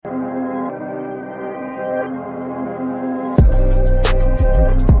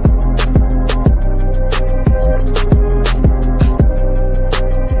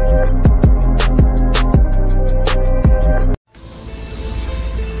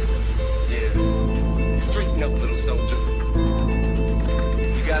Tighten up, little soldier.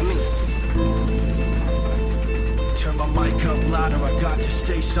 You got me. Turn my mic up louder, I got to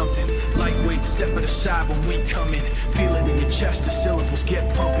say something. Lightweight, step aside when we come in. Feel it in your chest, the syllables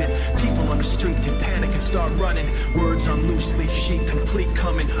get pumping. People on the street they panic and start running. Words on loose leaf sheet, complete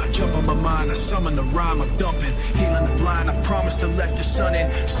coming. I jump on my mind, I summon the rhyme I'm dumping. Healing the blind, I promise to let the sun in.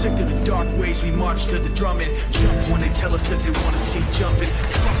 Sick of the dark ways, we march to the drumming. Jump when they tell us that they wanna see jumping.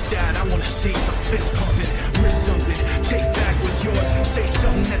 Fuck that, I wanna see some fist pumping. Risk something, take back what's yours. Say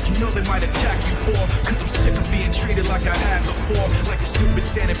something that you know they might attack you for. Cause I'm sick of being treated like I have before. Like a stupid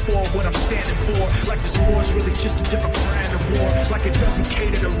standing for what I'm standing for. Like this war's really just a different brand of war. Like it doesn't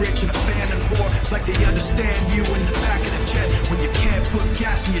cater to rich and a fan of war. Like they understand you in the back of the jet when you can't put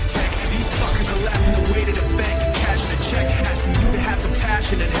gas in your tank. These fuckers are laughing away to the bank and cashing a check, asking you to have the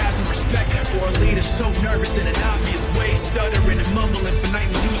passion and have some respect for a leader so nervous in an obvious way, stuttering and mumbling for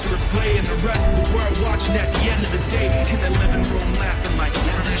nightly news to replay, and the rest of the world watching at the end of the day in the living room laughing like,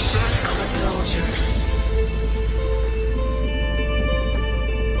 I'm a soldier.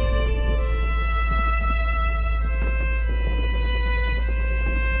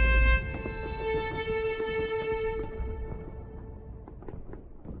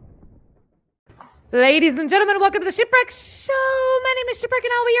 Ladies and gentlemen, welcome to the Shipwreck Show. My name is Shipwreck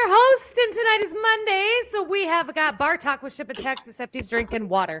and I'll be your host. And tonight is Monday, so we have got bar talk with Ship and Tex, except he's drinking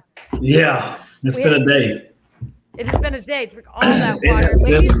water. Yeah, it's been a day. It has been a day. Drink all that water.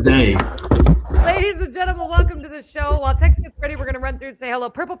 Ladies and gentlemen, welcome to the show. While Tex gets ready, we're going to run through and say hello.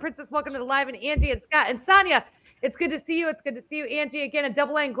 Purple Princess, welcome to the live. And Angie and Scott and Sonia, it's good to see you. It's good to see you. Angie, again, at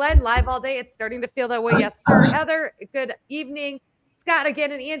Double A and Glenn, live all day. It's starting to feel that way. Yes, sir. Heather, good evening. Scott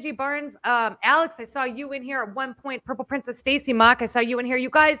again and Angie Barnes. Alex, I saw you in here at one point. Purple Princess Stacy Mock, I saw you in here.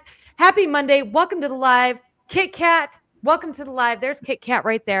 You guys, happy Monday. Welcome to the live. Kit Kat, welcome to the live. There's Kit Kat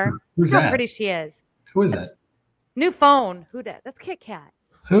right there. Who's Look that? how pretty she is. Who is that? New phone. Who that? That's Kit Kat.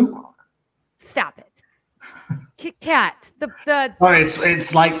 Who? Stop it. Kit Kat. The Sorry,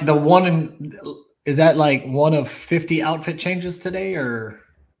 it's like the one in. Is that like one of 50 outfit changes today, or?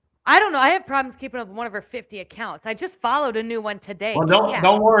 I don't know. I have problems keeping up with one of her 50 accounts. I just followed a new one today. Well,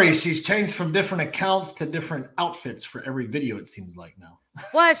 don't worry. She's changed from different accounts to different outfits for every video. It seems like now.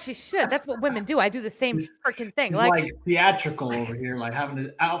 Well, she should. That's what women do. I do the same freaking thing. It's like theatrical over here, like having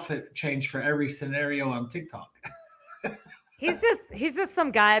an outfit change for every scenario on TikTok. He's just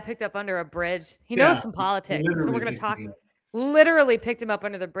some guy I picked up under a bridge. He knows some politics, so we're gonna talk. Literally picked him up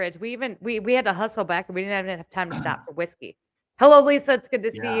under the bridge. We had to hustle back, and we didn't have enough time to stop for whiskey. Hello, Lisa. It's good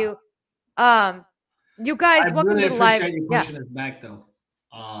to see you. You guys, welcome to the live. You pushing us back though.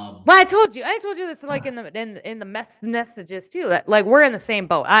 Well, I told you this like in the messages too. Like we're in the same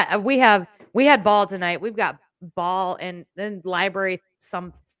boat. We had ball tonight. We've got ball and then library.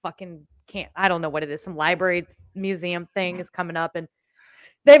 Some fucking I don't know what it is. Some library museum thing is coming up, and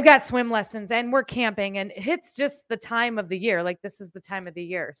they've got swim lessons, and we're camping, and it's just the time of the year. Like this is the time of the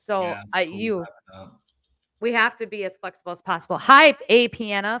year. So we have to be as flexible as possible. Hi, A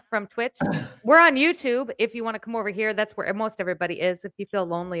Piana from Twitch. We're on YouTube. If you want to come over here, that's where most everybody is. If you feel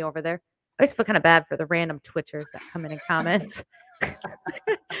lonely over there, I always feel kind of bad for the random Twitchers that come in and comment.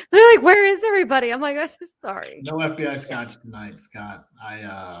 They're like, "Where is everybody?" I'm like, "I'm just sorry." No FBI scotch tonight, Scott.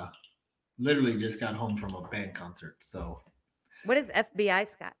 I literally just got home from a band concert. So, what is FBI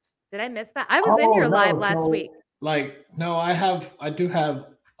scotch? Did I miss that? I was in your live last week. I do have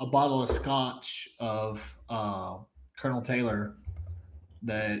a bottle of scotch of Colonel Taylor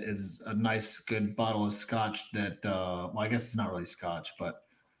that is a nice, good bottle of scotch that, I guess it's not really scotch, but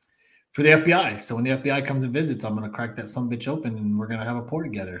for the FBI. So when the FBI comes and visits, I'm going to crack that sumbitch open and we're going to have a pour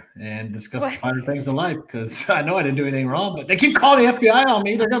together and discuss the finer things of life because I know I didn't do anything wrong, but they keep calling the FBI on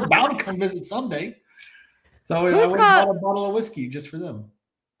me. They're bound to come visit someday. So I went and bought a bottle of whiskey just for them.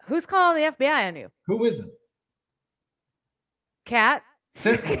 Who's calling the FBI on you? Who isn't? Kat?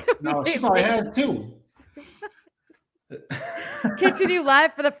 No, she probably has too. Catching you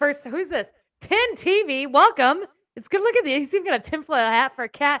live for the first. Who's this? 10 TV. Welcome. It's good. Look at this. He's even got a tinfoil hat for a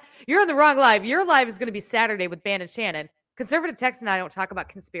cat. You're on the wrong live. Your live is going to be Saturday with Ban and Shannon. Conservative Tex and I don't talk about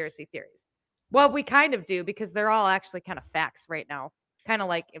conspiracy theories. Well, we kind of do because they're all actually kind of facts right now. Kind of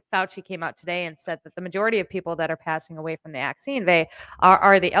like if Fauci came out today and said that the majority of people that are passing away from the vaccine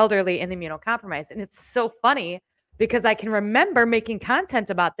are the elderly and the immunocompromised. And it's so funny because I can remember making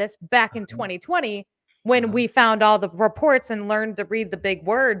content about this back in 2020 when we found all the reports and learned to read the big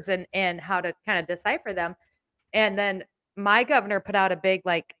words and how to kind of decipher them. And then my governor put out a big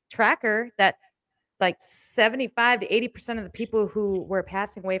tracker that 75 to 80% of the people who were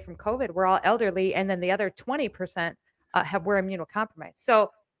passing away from COVID were all elderly. And then the other 20% were immunocompromised.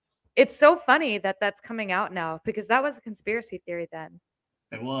 So it's so funny that that's coming out now because that was a conspiracy theory then.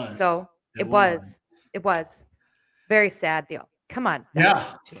 It was. So it was very sad deal. Come on.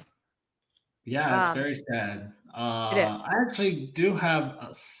 Yeah. Yeah, it's Um, very sad. It is. I actually do have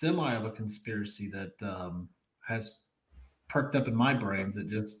a semi of a conspiracy that has perked up in my brains. That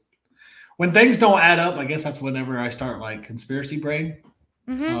just when things don't add up, I guess that's whenever I start like conspiracy brain.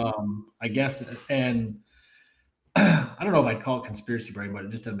 I guess, and I don't know if I'd call it conspiracy brain, but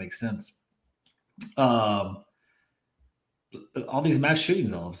it just doesn't make sense. All these mass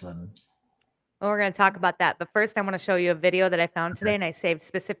shootings all of a sudden. Well, we're going to talk about that. But first, I want to show you a video that I found today and I saved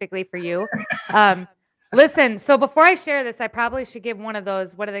specifically for you. Listen, so before I share this, I probably should give one of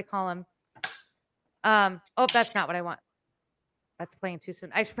those, what do they call them? Oh, that's not what I want. That's playing too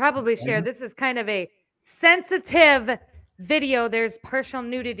soon. I should probably share. This is kind of a sensitive video. There's partial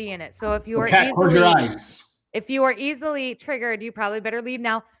nudity in it. So if you close your eyes. If you are easily triggered, you probably better leave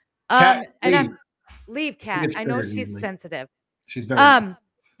now. Cat, leave, Cat. I know she's sensitive. She's very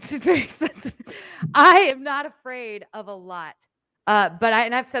she's very sensitive. I am not afraid of a lot. But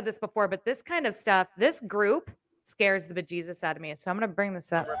I've said this before, but this kind of stuff, this group scares the bejesus out of me. So I'm gonna bring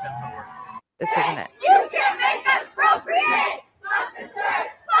this up. This isn't it. You can't make us procreate! Fuck the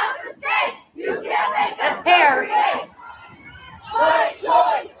church! Fuck the state! You can't make us hair. procreate! My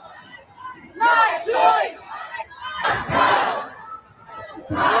choice! My choice!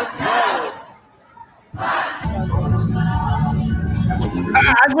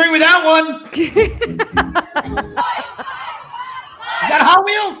 I agree with that one. Is that Hot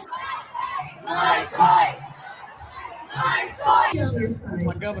Wheels? My choice! My choice! That's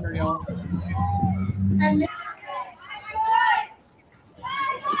my governor, y'all. You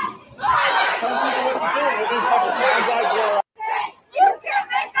can't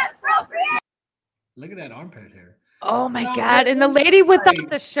make us procreate! Look at that armpit hair. Oh my God. And the lady without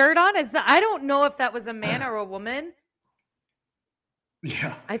the shirt on I don't know if that was a man or a woman.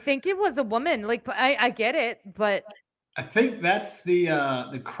 Yeah. I think it was a woman. Like I get it, but I think that's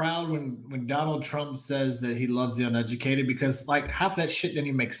the crowd when Donald Trump says that he loves the uneducated, because like half that shit didn't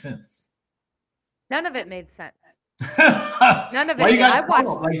even make sense. none of it made sense. None of it. I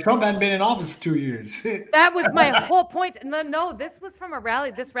watched like Trump hadn't been in office for 2 years. That was my whole point. No, this was from a rally.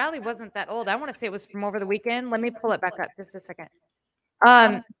 This rally wasn't that old. I want to say it was from over the weekend. Let me pull it back up just a second.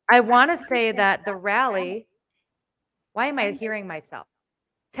 I want to say that the rally. Why am I hearing myself?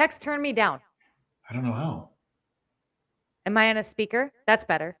 Text turn me down. I don't know how. Am I on a speaker? That's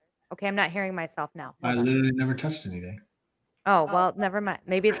better. Okay, I'm not hearing myself now. I literally never touched anything. Oh, well, never mind.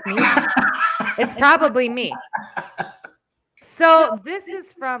 Maybe it's me. It's probably me. So this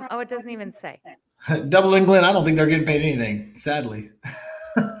is from, it doesn't even say. Double England, I don't think they're getting paid anything, sadly.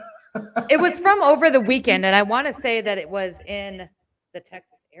 It was from over the weekend, and I want to say that it was in the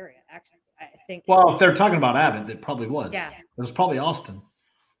Texas area, actually. I think. Well, if they're talking about Abbott, it probably was. Yeah. It was probably Austin.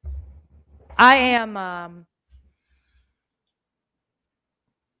 I am, I'm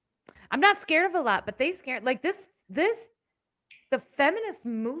not scared of a lot, but they scared, like the feminist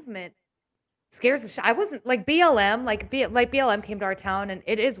movement scares the shit. I wasn't like BLM, like BLM came to our town, and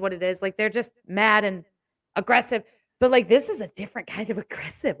it is what it is. Like they're just mad and aggressive, but like this is a different kind of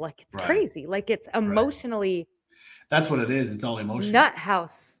aggressive. Like it's crazy. Like it's emotionally. That's what it is. It's all emotions. Nut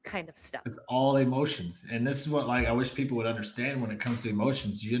house kind of stuff. It's all emotions. And this is what like I wish people would understand when it comes to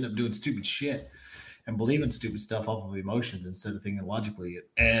emotions. You end up doing stupid shit and believing stupid stuff off of emotions instead of thinking logically.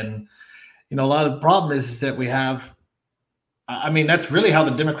 And a lot of the problem is that we have, I mean, that's really how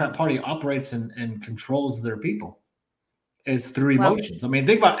the Democrat Party operates and controls their people, is through emotions. I mean,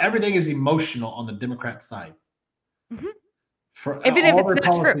 think about everything is emotional on the Democrat side. Mm-hmm. Even if it's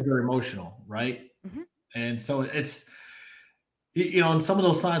not true. They're emotional, right? Mm-hmm. And so it's, and some of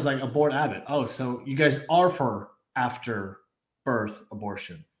those signs like abort Abbott. Oh, so you guys are for after birth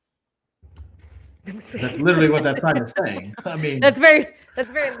abortion. That's literally what that sign is saying. I mean, that's very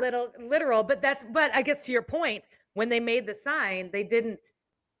literal, but I guess to your point, when they made the sign, they didn't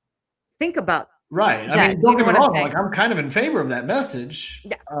think about right. I mean, don't get me wrong. Like I'm kind of in favor of that message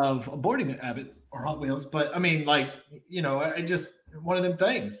of aborting Abbott or Hot Wheels, but I mean, like, I just one of them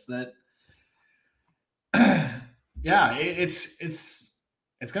things that yeah, it's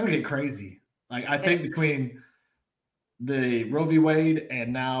gonna get crazy. Like I think between the Roe v. Wade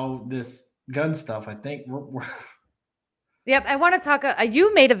and now this gun stuff, I think we're Yep, I want to talk.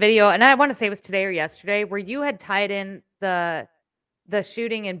 You made a video, and I want to say it was today or yesterday, where you had tied in the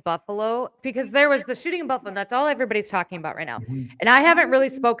shooting in Buffalo, because there was the shooting in Buffalo, and that's all everybody's talking about right now. Mm-hmm. And I haven't really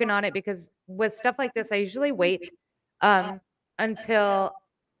spoken on it because with stuff like this, I usually wait until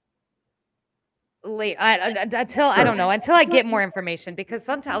late. Until I don't know, until I get more information, because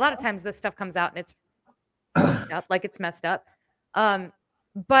sometimes a lot of times this stuff comes out and it's messed up.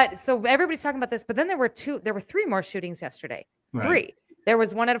 But so everybody's talking about this, but then there were 3 more shootings yesterday. Right. 3. There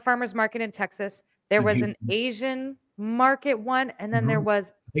was one at a farmer's market in Texas. There was an Mhm. Asian market one, and then there Mhm.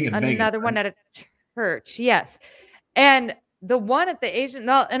 was I think in Vegas, another one right? at a church. Yes. And the one at the Asian,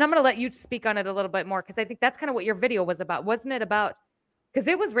 no, and I'm going to let you speak on it a little bit more, because I think that's kind of what your video was about. Wasn't it about, because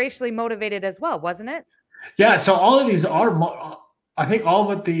it was racially motivated as well, wasn't it? Yeah, so all of these are, I think, all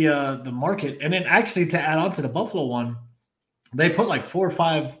but the market, and then actually to add on to the Buffalo one, they put like 4 or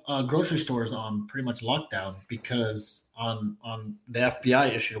 5 grocery stores on pretty much lockdown because on the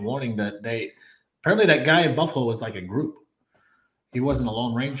FBI issued a warning that apparently that guy in Buffalo was like a group. He wasn't a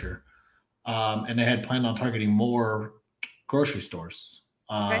lone ranger, and they had planned on targeting more grocery stores,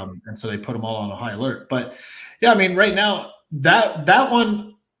 and so they put them all on a high alert. But yeah, I mean, right now that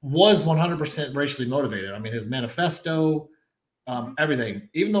one was 100% racially motivated. I mean, his manifesto, everything,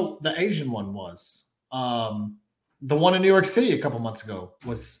 even though the Asian one was. The one in New York City a couple months ago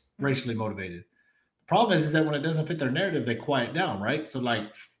was racially motivated. The problem is that when it doesn't fit their narrative, they quiet down, right? So,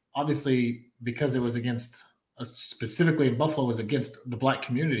 like, obviously, because it was against, specifically in Buffalo, was against the Black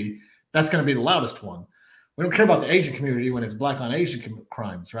community, that's going to be the loudest one. We don't care about the Asian community when it's Black on Asian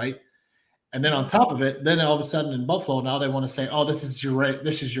crimes, right? And then on top of it, then all of a sudden in Buffalo, now they want to say, "Oh, this is your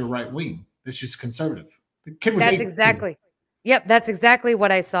right wing. This is conservative." The kid was That's 18. exactly. Yep, that's exactly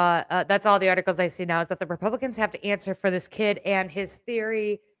what I saw. That's all the articles I see now, is that the Republicans have to answer for this kid and his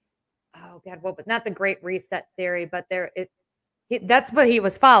theory. Oh God, what was not the Great Reset theory, but that's what he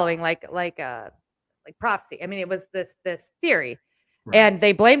was following, like prophecy. I mean, it was this theory, Right. and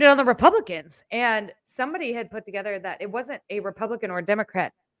they blamed it on the Republicans. And somebody had put together that it wasn't a Republican or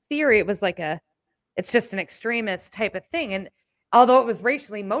Democrat theory. It was like it's just an extremist type of thing. And although it was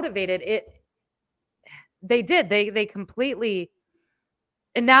racially motivated, they completely,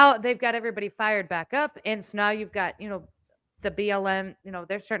 and now they've got everybody fired back up. And so now you've got, the BLM,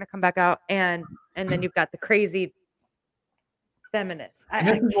 they're starting to come back out, and then you've got the crazy feminists. And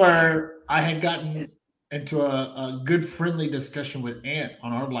this is where I had gotten into a good friendly discussion with Ant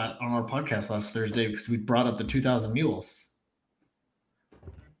on our podcast last Thursday, because we brought up the 2,000 Mules.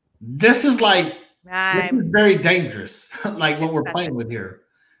 This is very dangerous, like what we're playing with here.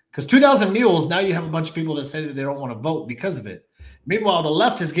 Because 2,000 Mules, now you have a bunch of people that say that they don't want to vote because of it. Meanwhile, the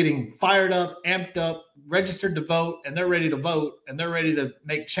left is getting fired up, amped up, registered to vote, and they're ready to vote, and they're ready to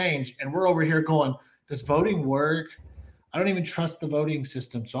make change. And we're over here going, does voting work? I don't even trust the voting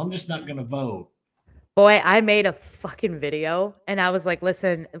system, so I'm just not going to vote. Boy, I made a fucking video, and I was like,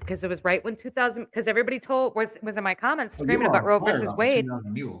 listen, because it was right when 2000, because everybody was in my comments screaming about Roe versus Wade.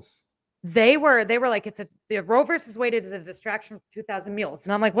 2,000 Mules. They were like, the Roe versus Wade is a distraction from 2,000 Mules.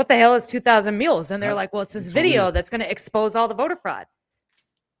 And I'm like, what the hell is 2,000 Mules? And they're like, well, it's this video that's going to expose all the voter fraud.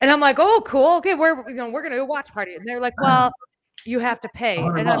 And I'm like, oh, cool. Okay, we're going to do a watch party. And they're like, well, you have to pay.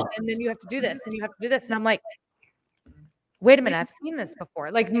 And then you have to do this, and you have to do this. And I'm like, wait a minute, I've seen this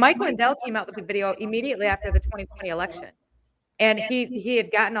before. Like, Mike Lindell came out with a video immediately after the 2020 election. And he had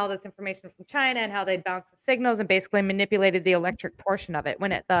gotten all this information from China and how they'd bounced the signals and basically manipulated the electric portion of it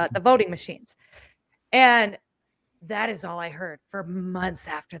when the voting machines. And that is all I heard for months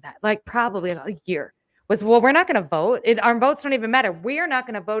after that, like probably a year, was, well, we're not going to vote. Our votes don't even matter. We are not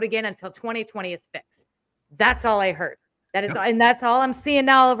going to vote again until 2020 is fixed. That's all I heard. That is, and that's all I'm seeing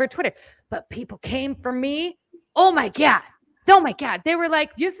now all over Twitter. But people came for me. Oh my God. They were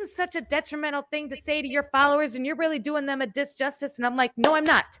like, this is such a detrimental thing to say to your followers, and you're really doing them a disjustice. And I'm like, no, I'm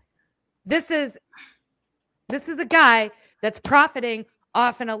not. This is a guy that's profiting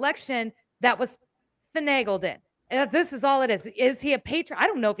off an election that was finagled in. And this is all it is. Is he a patriot? I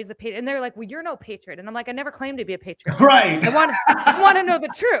don't know if he's a patriot. And they're like, well, you're no patriot. And I'm like, I never claimed to be a patriot. Right. I want to know the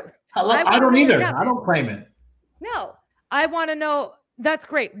truth. I don't either. I don't claim it. No, I want to know. That's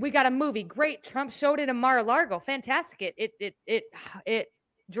great. We got a movie. Great. Trump showed it in Mar-a-Lago. Fantastic. It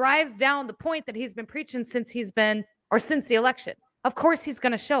drives down the point that he's been preaching since the election. Of course he's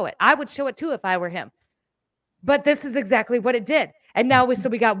going to show it. I would show it too if I were him. But this is exactly what it did. And now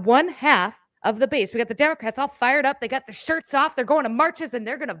we got one half of the base. We got the Democrats all fired up. They got their shirts off. They're going to marches, and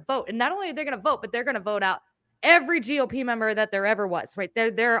they're going to vote. And not only are they going to vote, but they're going to vote out every GOP member that there ever was, right?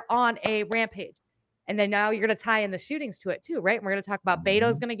 They're on a rampage. And then now you're going to tie in the shootings to it too, right? And we're going to talk about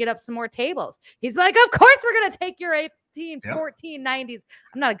Beto's going to get up some more tables. He's like, of course we're going to take your 18, 14, 90s.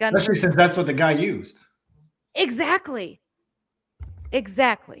 I'm not a gun. Especially since that's what the guy used. Exactly.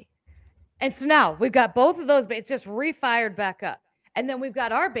 And so now we've got both of those bases just refired back up. And then we've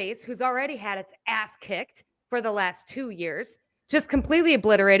got our base, who's already had its ass kicked for the last 2 years, just completely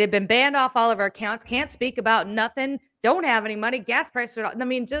obliterated, been banned off all of our accounts, can't speak about nothing, don't have any money, gas prices are, I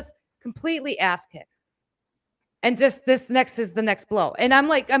mean, just completely ass kicked. And just this next is the next blow. And I'm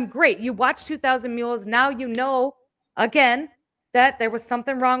like, I'm great. You watched 2000 Mules. Now you know, again, that there was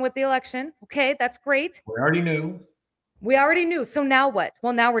something wrong with the election. Okay, that's great. We already knew. We already knew. So now what?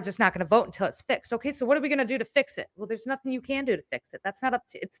 Well, now we're just not going to vote until it's fixed. Okay, so what are we going to do to fix it? Well, there's nothing you can do to fix it. That's not up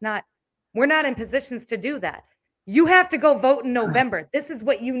to, it's not, we're not in positions to do that. You have to go vote in November. This is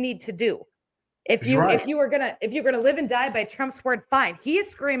what you need to do. If you're gonna live and die by Trump's word, fine. He is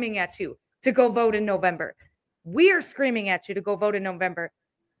screaming at you to go vote in November. We are screaming at you to go vote in November.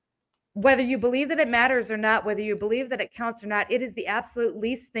 Whether you believe that it matters or not, whether you believe that it counts or not, it is the absolute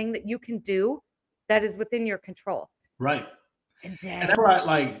least thing that you can do that is within your control. Right. And that's right.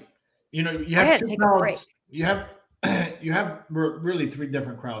 Like, you know, you have two crowds. You have really three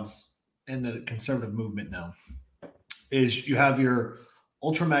different crowds in the conservative movement now. Is you have your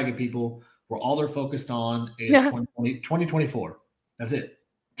ultra MAGA people where all they're focused on is 2024. That's it.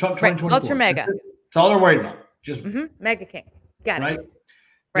 Trump 2024. Ultra MAGA. That's all they're worried about. Just MAGA King. Got it.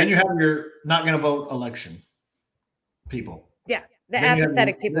 Then you have your not going to vote election people. Yeah. The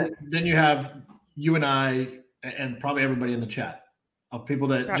apathetic people. Then you have you and I and probably everybody in the chat of people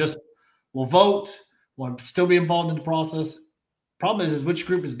that just will vote, want to still be involved in the process. Problem is which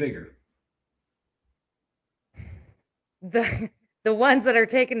group is bigger? The ones that are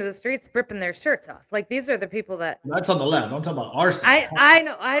taking to the streets, ripping their shirts off. Like these are the people that. That's on the left. I'm talking about our side. I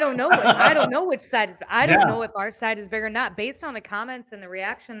know. I don't know. I don't know which side is. I don't know if our side is bigger or not. Based on the comments and the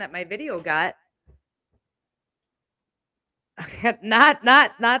reaction that my video got, not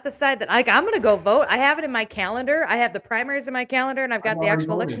the side that like I'm gonna go vote. I have it in my calendar. I have the primaries in my calendar, and I've got the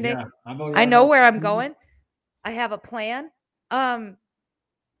actual election day. I know where I'm going. I have a plan. I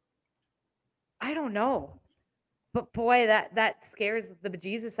don't know. But boy, that scares the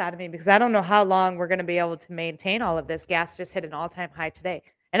bejesus out of me because I don't know how long we're going to be able to maintain all of this. Gas just hit an all-time high today.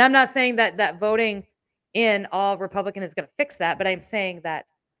 And I'm not saying that voting in all Republican is going to fix that, but I'm saying that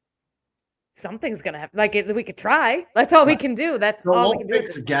something's going to happen. Like we could try. That's all we can do. That's all we can do.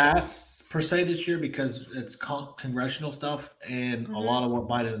 Fix gas per se this year because it's congressional stuff. And a lot of what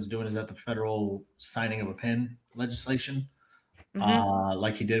Biden is doing is at the federal signing of a pen legislation,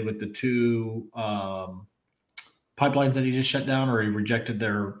 like he did with the two pipelines that he just shut down or he rejected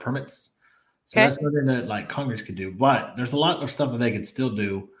their permits. So that's something that like Congress could do. But there's a lot of stuff that they could still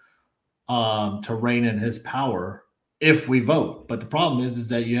do to rein in his power if we vote. But the problem is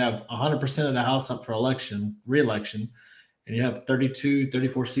that you have 100% of the House up for re-election, and you have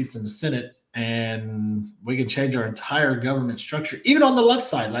 34 seats in the Senate, and we can change our entire government structure, even on the left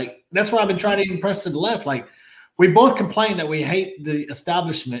side. Like that's what I've been trying to impress to the left. Like we both complain that we hate the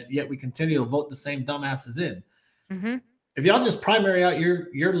establishment, yet we continue to vote the same dumbasses in. If y'all just primary out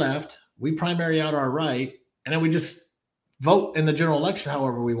your left, we primary out our right, and then we just vote in the general election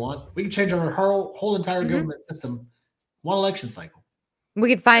however we want, we can change our whole entire government system one election cycle. We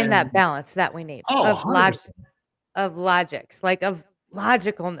could find that balance that we need of logics, like of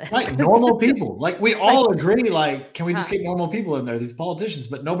logicalness. Like normal people. Like we all agree, like, can we just get normal people in there, these politicians,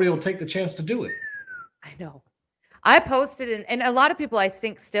 but nobody will take the chance to do it. I know. I posted, and a lot of people I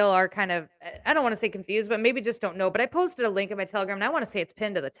think still are kind of, I don't want to say confused, but maybe just don't know. But I posted a link in my Telegram, and I want to say it's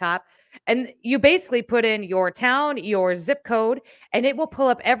pinned to the top. And you basically put in your town, your zip code, and it will pull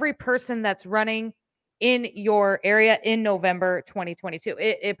up every person that's running in your area in November 2022.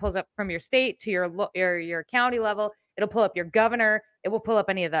 It pulls up from your state to your county level. It'll pull up your governor. It will pull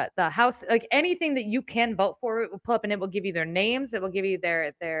up any of the House, like anything that you can vote for. It will pull up, and it will give you their names. It will give you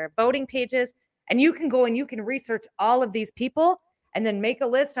their voting pages. And you can go and you can research all of these people and then make a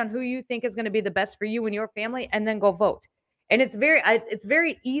list on who you think is going to be the best for you and your family and then go vote. And it's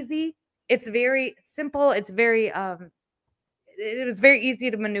very easy. It's very simple. It was very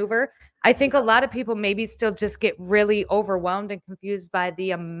easy to maneuver. I think a lot of people maybe still just get really overwhelmed and confused by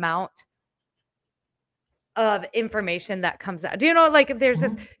the amount of information that comes out. Do you know, like there's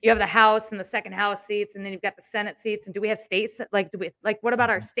this, you have the House and the second House seats, and then you've got the Senate seats. And do we have states? What about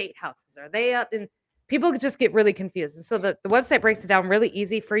our state houses? Are they up? And people just get really confused. And so the website breaks it down really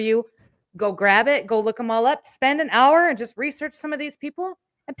easy for you. Go grab it, go look them all up, spend an hour and just research some of these people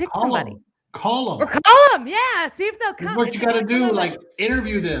and pick somebody. Call them. Or call them. Yeah. See if they'll come. What you got to do, like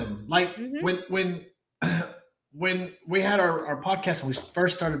interview them. Like when we had our podcast and we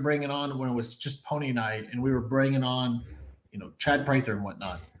first started bringing on when it was just Pony and I, and we were bringing on, Chad Prather and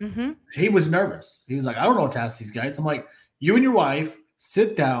whatnot. He was nervous. He was like, I don't know what to ask these guys. I'm like, you and your wife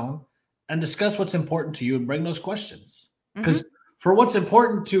sit down and discuss what's important to you and bring those questions. Because for what's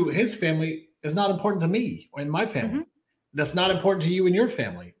important to his family is not important to me and my family. that's not important to you and your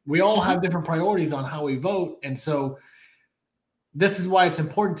family. We all have different priorities on how we vote. And so this is why it's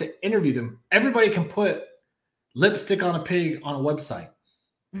important to interview them. Everybody can put lipstick on a pig on a website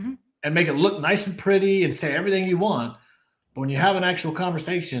and make it look nice and pretty and say everything you want. But when you have an actual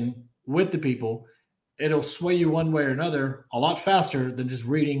conversation with the people, it'll sway you one way or another a lot faster than just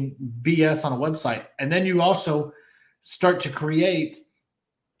reading BS on a website. And then you also start to create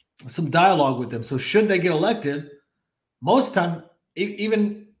some dialogue with them. So should they get elected, most time,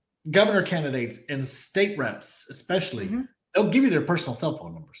 even governor candidates and state reps, especially, they'll give you their personal cell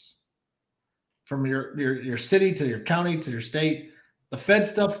phone numbers from your city to your county to your state. The Fed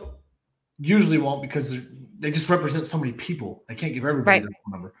stuff usually won't because they just represent so many people. They can't give everybody their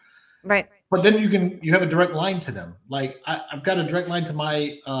phone number. Right. But then you have a direct line to them. Like I've got a direct line to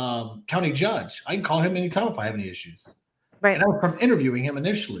my county judge. I can call him anytime if I have any issues. Right. And I was from interviewing him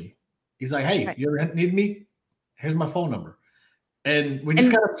initially. He's like, hey, you ever need me? Here's my phone number. And we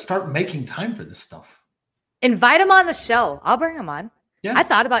just got to start making time for this stuff. Invite him on the show. I'll bring him on. Yeah. I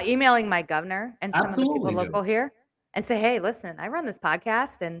thought about emailing my governor and some of the people Absolutely local here and say, hey, listen, I run this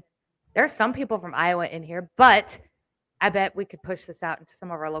podcast and there are some people from Iowa in here, but I bet we could push this out into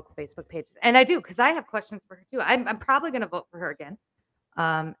some of our local Facebook pages. And I do, because I have questions for her too. I'm probably going to vote for her again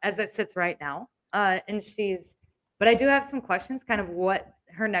as it sits right now. But I do have some questions, kind of what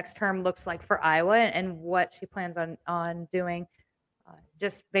her next term looks like for Iowa and what she plans on doing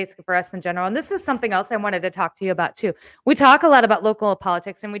just basically for us in general. And this is something else I wanted to talk to you about too. We talk a lot about local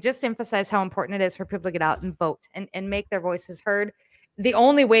politics and we just emphasize how important it is for people to get out and vote and make their voices heard. The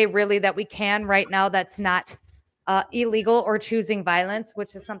only way really that we can right now that's not illegal or choosing violence,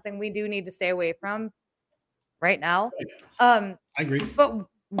 which is something we do need to stay away from right now. I agree. But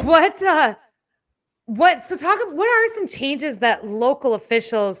what are some changes that local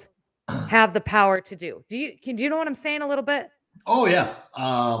officials have the power to do? Do you know what I'm saying a little bit? Oh yeah.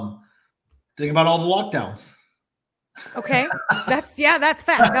 Think about all the lockdowns. Okay. That's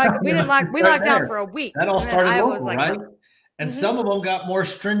fact. Like, we locked down for a week. That all started local, like, right? And some of them got more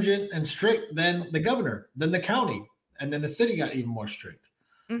stringent and strict than the governor, than the county, and then the city got even more strict.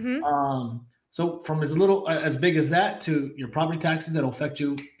 So from as big as that to your property taxes, that'll affect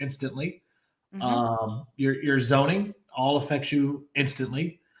you instantly. Your zoning all affects you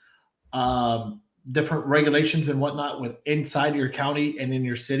instantly. Different regulations and whatnot with inside your county and in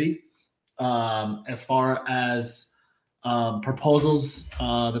your city, as far as proposals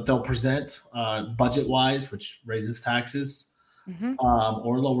that they'll present budget wise, which raises taxes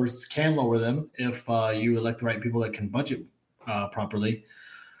or can lower them if you elect the right people that can budget properly.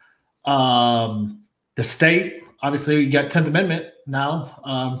 The state, obviously, you got 10th Amendment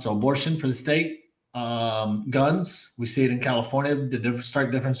now, so abortion for the state. Guns, we see it in California, the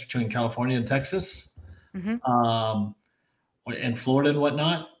stark difference between California and Texas, and Florida and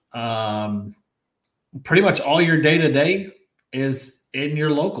whatnot. Pretty much all your day-to-day is in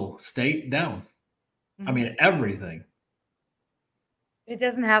your local state down. I mean, everything. It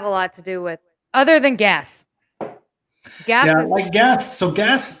doesn't have a lot to do with other than gas. Gas. So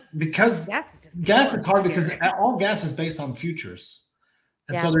gas, because gas is hard because scary. all gas is based on futures.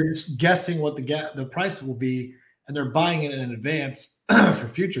 And so they're just guessing what the price will be, and they're buying it in advance for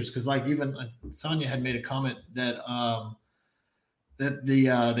futures. Because like even Sonia had made a comment that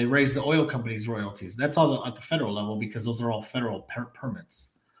they raised the oil companies' royalties. That's all at the federal level because those are all federal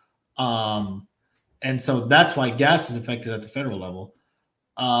permits. And so that's why gas is affected at the federal level.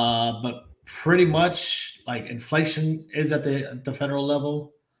 But pretty much like inflation is at the federal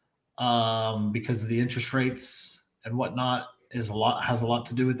level because of the interest rates and whatnot. Has a lot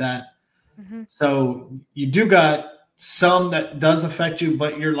to do with that. So you do got some that does affect you,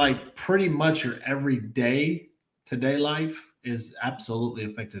 but you're like pretty much your everyday today life is absolutely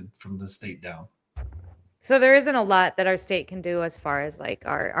affected from the state down. So there isn't a lot that our state can do as far as like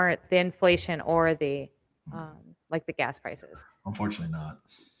our the inflation or the like the gas prices. Unfortunately not.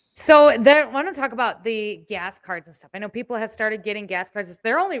 So I want to talk about the gas cards and stuff. I know people have started getting gas cards.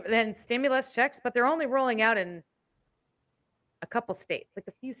 They're only then stimulus checks, but they're only rolling out in a couple states, like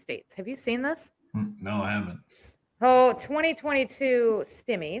a few states. Have you seen this? No, I haven't. Oh, 2022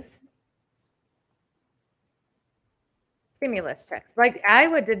 stimulus checks. Like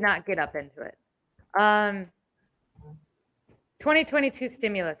Iowa did not get up into it. 2022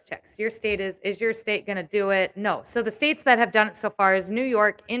 stimulus checks. Your state is your state going to do it? No. So the states that have done it so far is New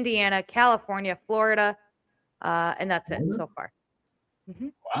York, Indiana, California, Florida, and that's it so far.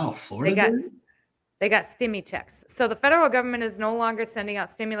 Wow, Florida. They got stimmy checks. So the federal government is no longer sending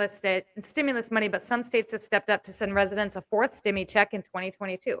out stimulus money, but some states have stepped up to send residents a fourth stimmy check in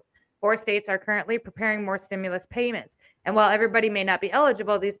 2022. 4 states are currently preparing more stimulus payments. And while everybody may not be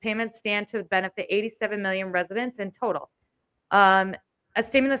eligible, these payments stand to benefit 87 million residents in total. A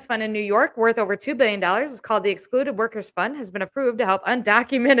stimulus fund in New York worth over $2 billion is called the Excluded Workers Fund, has been approved to help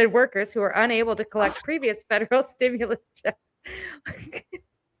undocumented workers who are unable to collect previous federal stimulus checks.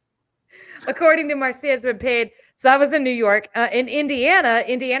 According to Marcia, has been paid. So that was in New York. In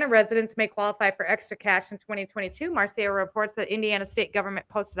Indiana residents may qualify for extra cash in 2022. Marcia reports that Indiana state government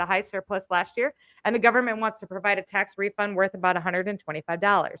posted a high surplus last year, and the government wants to provide a tax refund worth about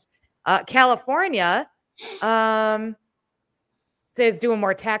 $125. California is doing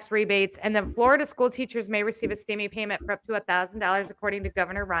more tax rebates, and then Florida school teachers may receive a STIMI payment for up to $1,000, according to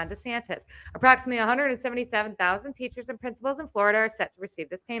Governor Ron DeSantis. Approximately 177,000 teachers and principals in Florida are set to receive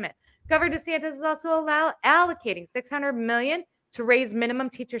this payment. Governor DeSantis is also allocating $600 million to raise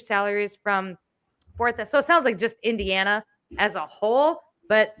minimum teacher salaries from fourth. So it sounds like just Indiana as a whole,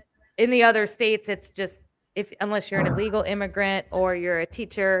 but in the other states, it's just unless you're an illegal immigrant or you're a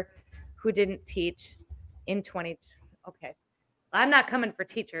teacher who didn't teach in 20. Okay. I'm not coming for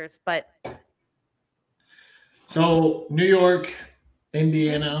teachers, but. So New York,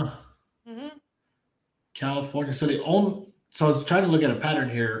 Indiana, California. So I was trying to look at a pattern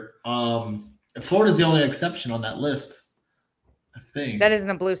here. Florida's the only exception on that list, I think. That isn't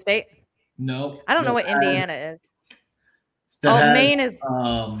a blue state? No. I don't know what Indiana is. Maine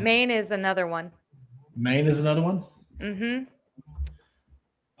is another one. Maine is another one? Mm-hmm.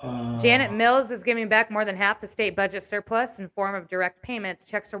 Janet Mills is giving back more than half the state budget surplus in form of direct payments.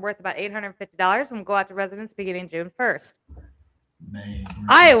 Checks are worth about $850 and will go out to residents beginning June 1st. Maine.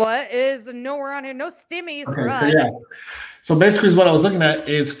 Iowa is nowhere on here. No stimmies for us. So, yeah. So basically what I was looking at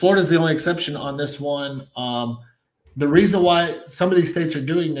is Florida's the only exception on this one. The reason why some of these states are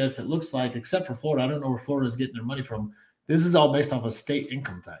doing this, it looks like, except for Florida, I don't know where Florida is getting their money from. This is all based off of state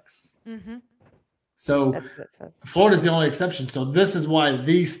income tax. Mm-hmm. So Florida is the only exception. So this is why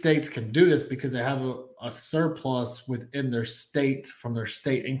these states can do this, because they have a surplus within their state from their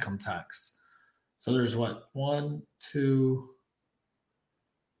state income tax. So there's what, 1, 2,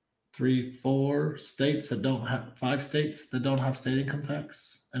 3, 4 states that don't have 5 states that don't have state income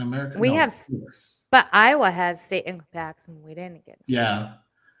tax in America. We have, but Iowa has state income tax and we didn't get it. Yeah.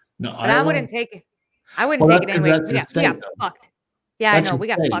 No, but I wouldn't take it. I wouldn't take it anyway. We got fucked. Yeah, I know. We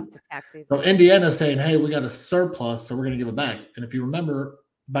got fucked to tax season. So Indiana's saying, hey, we got a surplus, so we're going to give it back. And if you remember,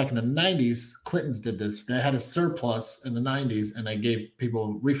 back in the 90s, Clinton's did this. They had a surplus in the 90s, and they gave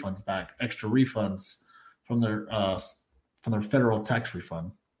people refunds back, extra refunds from their federal tax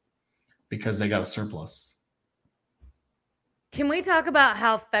refund because they got a surplus. Can we talk about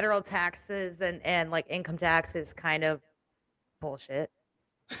how federal taxes and like income tax is kind of bullshit?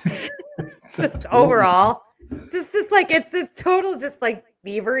 Just overall. Just like it's total just like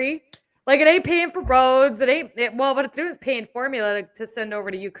thievery. Like it ain't paying for roads. What it's doing is paying formula to send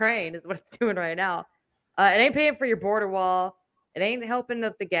over to Ukraine is what it's doing right now. It ain't paying for your border wall. It ain't helping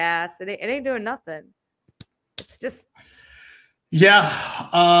with the gas. It ain't doing nothing. It's just. Yeah.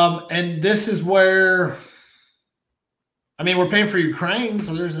 And this is where, I mean, we're paying for Ukraine.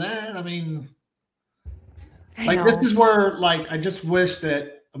 So there's that. I mean, this is where, like, I just wish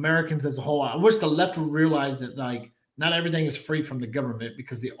that Americans as a whole, I wish the left would realize that, like, not everything is free from the government,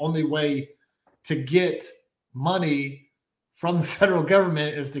 because the only way to get money from the federal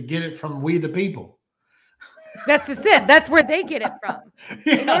government is to get it from we the people. That's just it. That's where they get it from.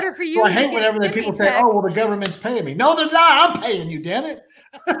 Yeah. In order for you, I hate whenever the people say, "Oh, well, the government's paying me." No, they're not. I'm paying you. Damn it.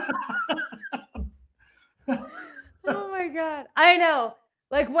 Oh my God, I know.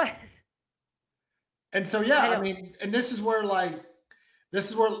 Like what? And so, yeah, I mean, and this is where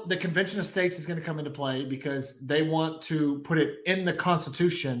the Convention of States is going to come into play, because they want to put it in the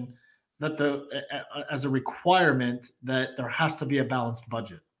Constitution that as a requirement that there has to be a balanced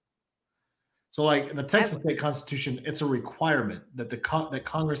budget. So, like in the Texas State Constitution, it's a requirement that that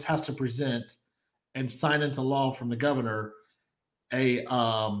Congress has to present and sign into law from the governor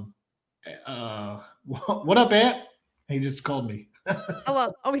what up, Aunt? He just called me.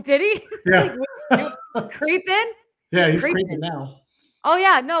 Hello. Oh, did he? Yeah. Creeping? Yeah, he's creeping now. Oh,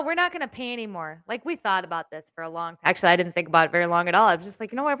 yeah. No, we're not going to pay anymore. Like, we thought about this for a long time. Actually, I didn't think about it very long at all. I was just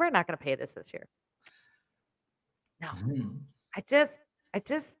like, you know what? We're not going to pay this year. No. Mm-hmm. I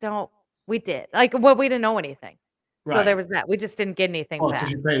just don't. We did. Like, well, we didn't know anything. Right. So there was that. We just didn't get anything back.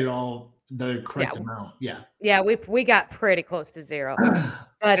 Because you paid it all the correct amount. Yeah. Yeah, we got pretty close to zero.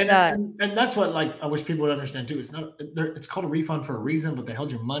 But and that's what, like, I wish people would understand too. It's not. It's called a refund for a reason, but they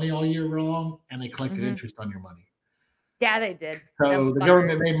held your money all year long and they collected interest on your money. Yeah, they did. So the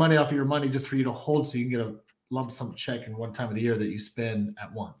government made money off of your money just for you to hold, so you can get lump sum check in one time of the year that you spend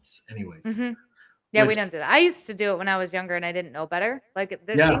at once, anyways. Mhm. Yeah, we Which- don't do that. I used to do it when I was younger and I didn't know better. Like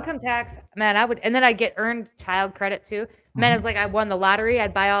the Yeah. income tax, man, I would, and then I'd get earned child credit too. Man, Mhm. it's like I won the lottery.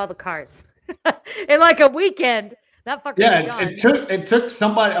 I'd buy all the cars in like a weekend. That fucker Yeah, was gone. it took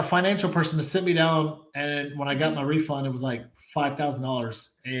somebody, a financial person, to sit me down, and when I got my refund, it was like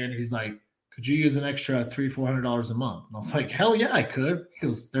 $5,000, and he's like, "Could you use an extra $300-400 a month?" And I was like, "Hell yeah, I could." He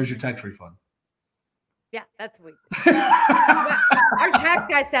goes, "There's your tax refund." Yeah, that's weird. Our tax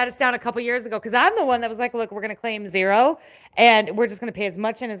guy sat us down a couple years ago because I'm the one that was like, "Look, we're going to claim zero, and we're just going to pay as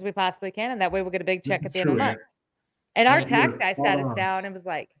much in as we possibly can, and that way we'll get a big check This at is the end of the true, month." And our And tax you're guy spot sat us on. down and was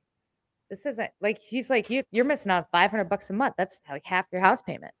like, "This isn't like." He's like, "You're missing out $500 a month. That's like half your house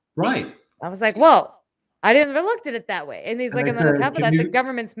payment." Right. I was like, "Whoa, I didn't ever looked at it that way." And he's And like, they "And then on said, top of "Can that, the you-"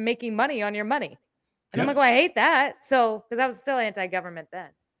 government's making money on your money." And I'm Yep. like, "Well, I hate that." So because I was still anti-government then.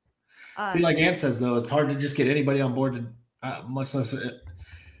 See, like Ant says, though, it's hard to just get anybody on board to, much less.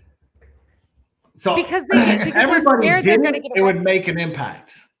 So Because they're everybody scared they're did gonna it, get it would arrested. make an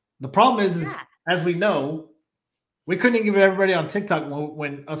impact. The problem is, as we know, we couldn't even get everybody on TikTok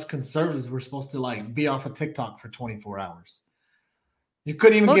when us conservatives were supposed to like be off of TikTok for 24 hours. You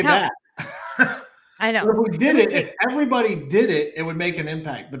couldn't even Well, get how- that. I know. But if we did would it, if everybody did it, it would make an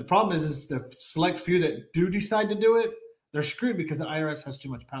impact. But the problem is the select few that do decide to do it, they're screwed because the IRS has too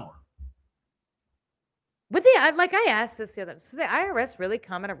much power. Would they? I asked this the other. So the IRS really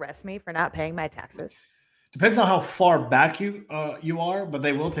come and arrest me for not paying my taxes? Depends on how far back you are, but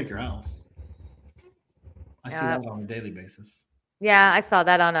they will take your house. I see Yeah, that on a daily basis. Yeah, I saw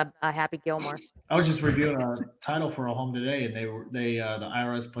that on a Happy Gilmore. I was just reviewing a title for a home today, and the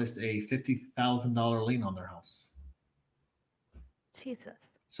IRS placed a $50,000 lien on their house,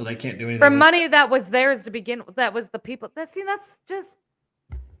 Jesus. so they can't do anything For with money that was theirs to begin with. That was the people. That's just.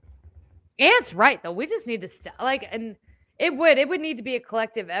 Ant's right though. We just need to stop. And it would need to be a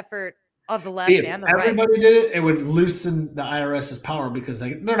collective effort of the left If and the right. everybody did it, it would loosen the IRS's power because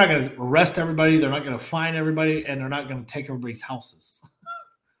they're not going to arrest everybody, they're not going to fine everybody, and they're not going to take everybody's houses.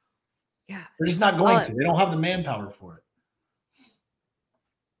 Yeah. They're just not going to. They don't have the manpower for it.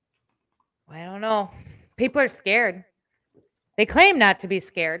 I don't know. People are scared. They claim not to be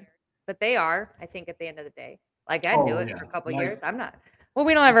scared, but they are, I think, at the end of the day. Like, I'd do Oh, it yeah. for a couple Like- years. I'm not. Well,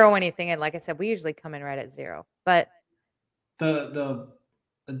 we don't ever owe anything. And like I said, we usually come in right at zero. But The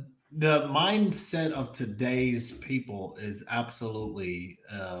mindset of today's people is absolutely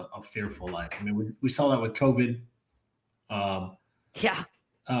a fearful life. I mean, we saw that with COVID yeah,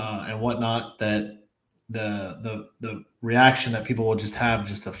 and whatnot, that the reaction that people will just have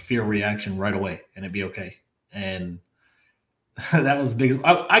just a fear reaction right away and it'd be okay. And that was big.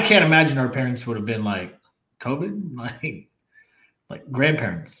 I can't imagine our parents would have been like COVID, like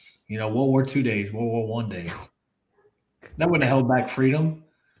grandparents, World War II days, World War I days. That wouldn't have held back freedom.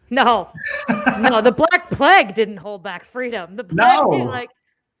 no, the Black Plague didn't hold back freedom. The plague, No.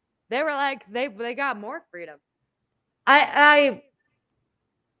 they were like, they got more freedom. This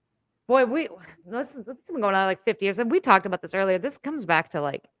has been going on like 50 years. And we talked about this earlier. This comes back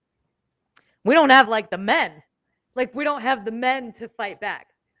to we don't have the men. We don't have the men to fight back.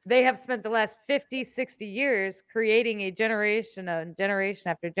 They have spent the last 50, 60 years creating a generation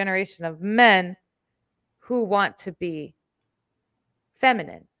after generation of men who want to be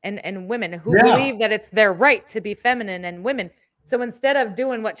feminine and women who believe that it's their right to be feminine and women. So instead of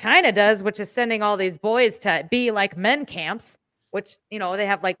doing what China does, which is sending all these boys to be like men camps, which, they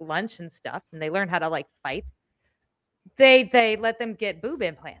have lunch and stuff and they learn how to fight. They let them get boob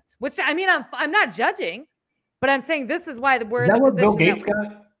implants, which I mean, I'm not judging, but I'm saying this is why we're in the what Bill position Gates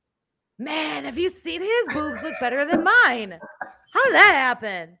got? Man, have you seen his boobs look better than mine? How did that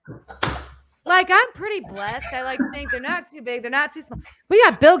happen? I'm pretty blessed. I think they're not too big, they're not too small. We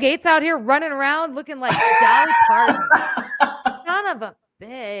got Bill Gates out here running around looking like Dolly Parton. Son of a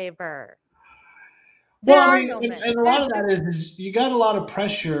baber. Well, I mean, and a lot of that is you got a lot of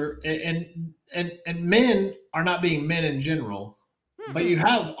pressure, and men are not being men in general, but you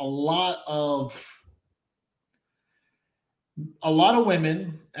have a lot of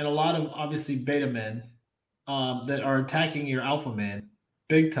women and a lot of obviously beta men that are attacking your alpha man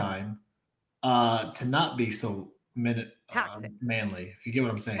big time to not be so toxic, manly. If you get what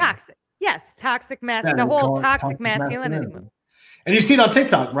I'm saying, toxic. Yes, toxic masculine. Yeah, the whole toxic masculinity movement. And you see it on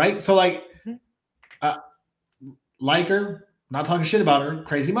TikTok, right? So her, not talking shit about her,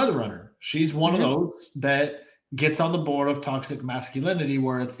 crazy mother runner. She's one of those that gets on the board of toxic masculinity,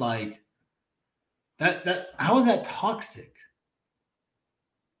 where it's like that. How is that toxic?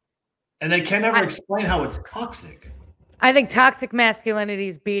 And they can never explain how it's toxic. I think toxic masculinity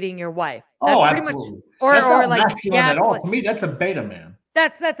is beating your wife. That's Oh, pretty absolutely. much, or That's not like masculine at all. gaslit. To me, that's a beta man.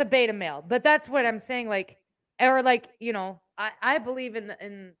 That's a beta male, but that's what I'm saying. Like, or like, I believe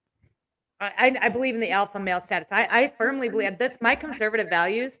I believe in the alpha male status. I firmly believe this. My conservative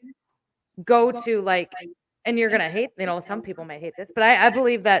values go to like, and you're gonna hate, some people may hate this, but I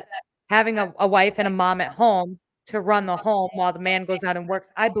believe that having a wife and a mom at home to run the home while the man goes out and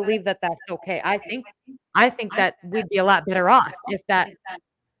works, I believe that that's okay. I think that we'd be a lot better off if that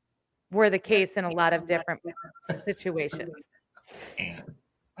were the case in a lot of different situations. And,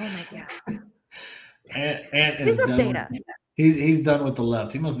 Oh my god. and He's is a done. beta. He's done with the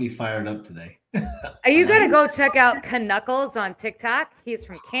left. He must be fired up today. Are you gonna go check out Knuckles on TikTok? He's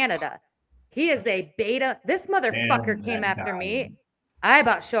from Canada. He is a beta. This motherfucker Damn, came that after guy. me. I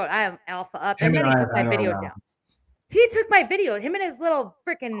about showed I am alpha up, Him and then he I- took I my don't video know. down. He took my video. Him and his little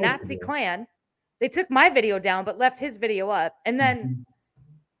freaking course Nazi he did. clan. They took my video down, but left his video up. And then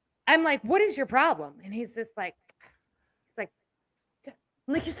I'm like, "What is your problem?" And he's just like,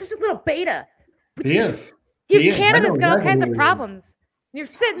 I'm like, "You're such a little beta." He is. He is. I Canada's know got all exactly kinds who of he is. problems. You're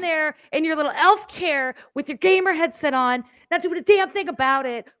sitting there in your little elf chair with your gamer headset on, not doing a damn thing about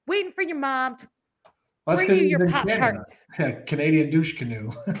it, waiting for your mom to That's bring because you he's your in Pop Canada. Tarts. Yeah, Canadian douche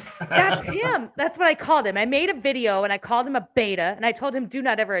canoe. That's him. That's what I called him. I made a video and I called him a beta, and I told him, "Do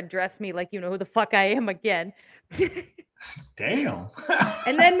not ever address me like you know who the fuck I am again." Damn.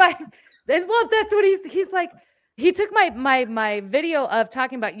 And then well, that's what he's like. He took my video of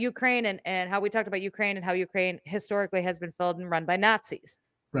talking about Ukraine and how we talked about Ukraine and how Ukraine historically has been filled and run by Nazis.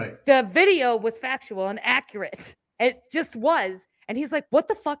 Right. The video was factual and accurate. It just was. And he's like, "What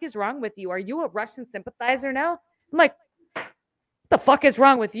the fuck is wrong with you? Are you a Russian sympathizer now?" I'm like, "What the fuck is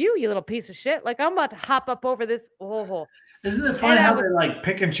wrong with you, you little piece of shit?" Like, I'm about to hop up over this. Oh, Isn't it funny And I how was- they like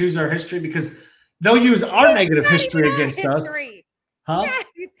pick and choose our history because they'll use our negative not history even our against us? history. Huh? Yeah,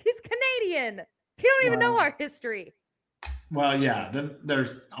 he's Canadian. He don't even know Wow. our history. Well, yeah. Then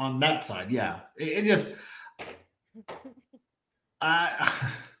there's on that side. Yeah. It just.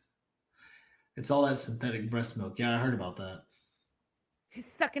 It's all that synthetic breast milk. Yeah, I heard about that. She's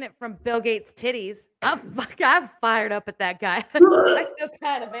sucking it from Bill Gates' titties. I'm fired up at that guy. I still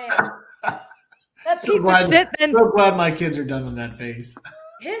kind of am. That So piece glad- of shit. Then So glad my kids are done in that phase.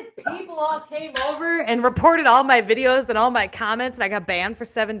 his people all came over and reported all my videos and all my comments, and I got banned for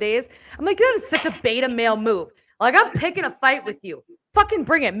 7 days. I'm like, that is such a beta male move. Like, I'm picking a fight with you. Fucking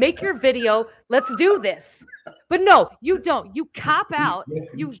bring it. Make your video. Let's do this. But no, you don't. You cop out.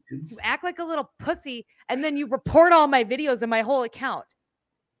 You act like a little pussy, and then you report all my videos and my whole account.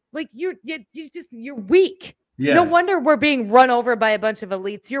 Like, you're weak. Yes. No wonder we're being run over by a bunch of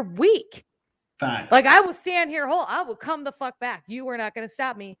elites. You're weak. Facts. Like, I will stand here whole. I will come the fuck back. You are not going to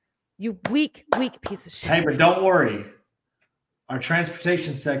stop me. You weak piece of shit. Hey, but don't worry. Our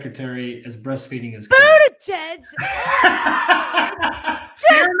transportation secretary is breastfeeding his kid. Buttigieg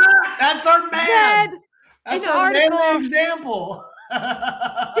Fear not. That's our man. said, That's an our manly article- example.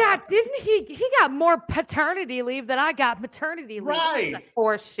 yeah, didn't he got more paternity leave than I got maternity leave. Right. That's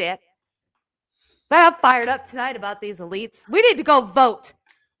horse shit. But I'm fired up tonight about these elites. We need to go vote.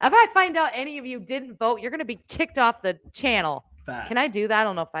 If I find out any of you didn't vote, you're going to be kicked off the channel. Facts. Can I do that? I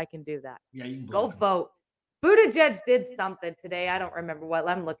don't know if I can do that. Yeah, you can Go block him. vote. Buttigieg did something today. I don't remember what.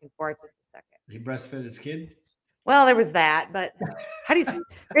 I'm looking for it just a second. He breastfed his kid. Well, there was that, but how do you?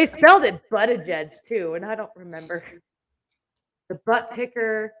 They spelled it Buttigieg too, and I don't remember. The butt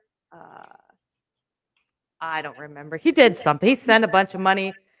picker. I don't remember. He did something. He sent a bunch of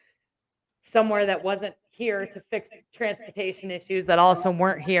money somewhere that wasn't here to fix transportation issues that also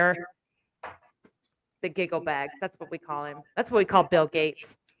weren't here. The giggle bags. That's what we call him. That's what we call Bill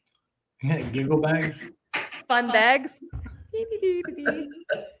Gates. Giggle bags. Fun bags.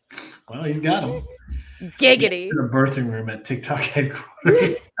 Well, he's got them. Giggity. In a birthing room at TikTok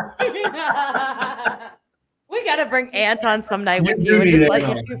headquarters. We gotta bring Ant on some night You with do you and need just let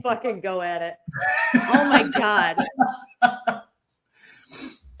Ant you on. two fucking go at it. Oh my god.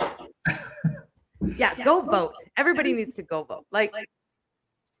 Yeah, go vote. Everybody needs to go vote. Like,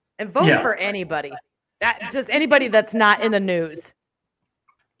 and vote Yeah. for anybody. That's just anybody that's not in the news.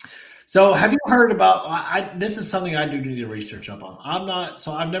 So, have you heard about? This is something I do need to research up on.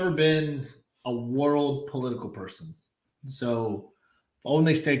 I've never been a world political person. So,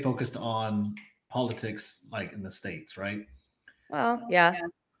 only stayed focused on politics, like in the States, right? Well, yeah.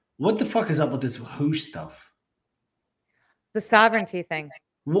 What the fuck is up with this whoosh stuff? The sovereignty thing.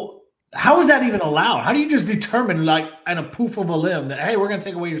 How is that even allowed? How do you just determine, like, on a poof of a limb, that hey, we're going to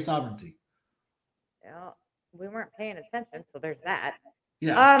take away your sovereignty? Yeah, we weren't paying attention, so there's that.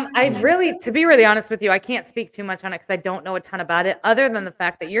 Yeah. I really, to be really honest with you, I can't speak too much on it because I don't know a ton about it, other than the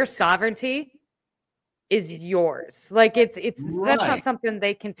fact that your sovereignty is yours. Like it's that's not Right. something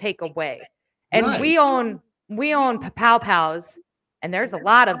they can take away. And Right. we own Pow Pows, and there's a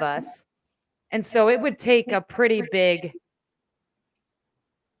lot of us. And so it would take a pretty big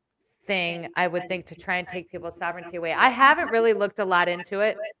thing, I would think, to try and take people's sovereignty away. I haven't really looked a lot into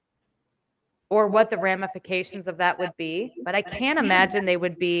it or what the ramifications of that would be, but I can't imagine they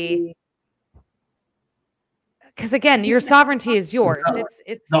would be, because again, your sovereignty is yours.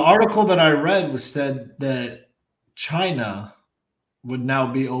 It's The article that I read was said that China would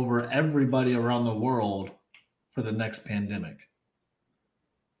now be over everybody around the world for the next pandemic.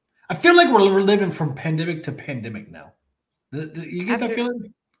 I feel like we're living from pandemic to pandemic now. You get that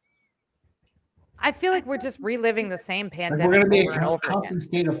feeling? I feel like we're just reliving the same Like pandemic. we're going to be over and in a over again. constant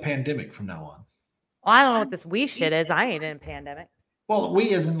state of pandemic from now on. Well, I don't know what this we shit is. I ain't in a pandemic. Well,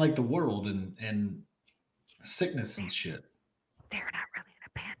 we as in like the world and sickness and shit. They're not really in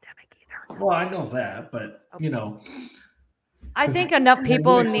a pandemic either. Well, I know that, but you know, I think enough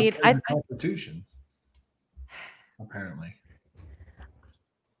people need. The Constitution, apparently.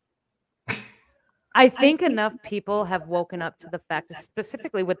 I think enough people have woken up to the fact,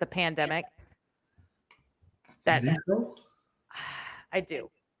 specifically with the pandemic, that You think so? I do.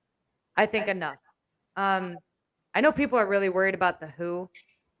 I think enough. I know people are really worried about the WHO,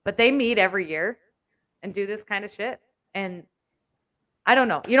 but they meet every year and do this kind of shit. And I don't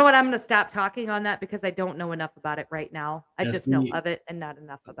know. You know what? I'm going to stop talking on that because I don't know enough about it right now. I Yes, just know of it and not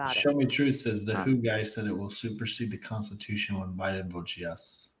enough about Show it. Me Truth says the WHO guy said it will supersede the Constitution when Biden votes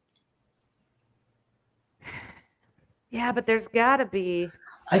yes. Yeah, but there's got to be.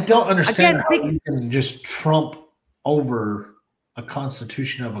 I don't understand Again, how you can just trump over a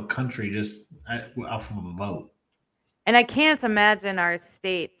constitution of a country just off of a vote. And I can't imagine our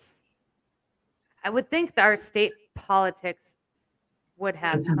states. I would think that our state politics would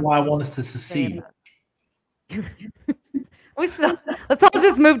have. This is why I want us to secede. Let's all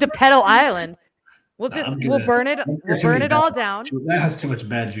just move to Petal Island. We'll burn it. We'll burn it all down. That has too much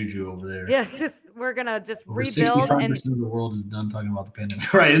bad juju over there. Yeah, we're gonna just Over rebuild 65% and of the world is done talking about the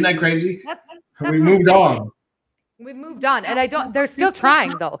pandemic. Right? Isn't that crazy? that's we what I'm moved saying. on. We moved on, and I don't. They're still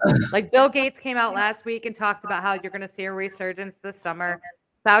trying though. Like Bill Gates came out last week and talked about how you're going to see a resurgence this summer.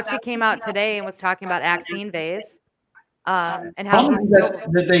 Fauci came out today and was talking about vaccine vase, and how Problem is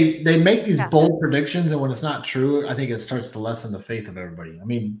that they make these bold predictions, and when it's not true, I think it starts to lessen the faith of everybody. I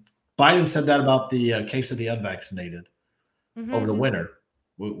mean, Biden said that about the case of the unvaccinated over the winter.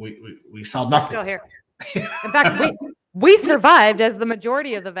 We saw nothing. Still here. In fact, we survived as the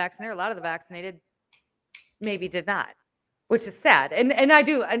majority of the vaccinated. A lot of the vaccinated maybe did not, which is sad. And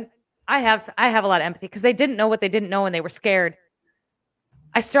I have a lot of empathy because they didn't know what they didn't know and they were scared.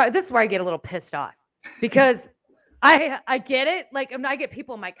 This is where I get a little pissed off because I get it. Like I get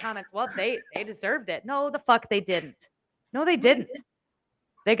people in my comments, well, they deserved it. No, the fuck they didn't. No, they didn't.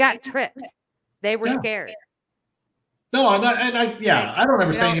 They got tricked. They were scared. No, I don't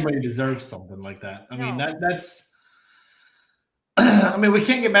ever say anybody deserves something like that. I mean, that's. I mean, we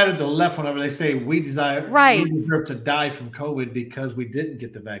can't get mad at the left whenever they say we deserve to die from COVID because we didn't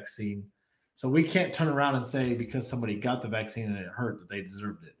get the vaccine. So we can't turn around and say because somebody got the vaccine and it hurt that they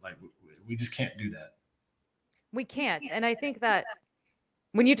deserved it. Like we just can't do that. We can't. And I think that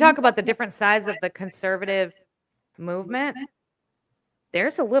when you talk about the different sides of the conservative movement,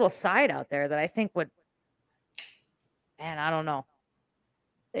 there's a little side out there that I think would, man, I don't know.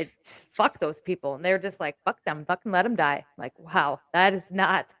 Just fuck those people. And they're just like, fuck them, fucking let them die. Like, wow, that is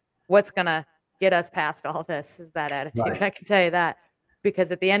not what's going to get us past all this, is that attitude. Right. I can tell you that.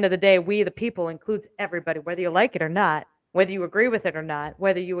 Because at the end of the day, we, the people, includes everybody, whether you like it or not, whether you agree with it or not,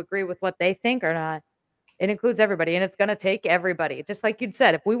 whether you agree with what they think or not. It includes everybody. And it's going to take everybody. Just like you'd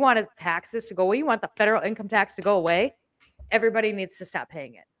said, if we wanted taxes to go away, you want the federal income tax to go away, everybody needs to stop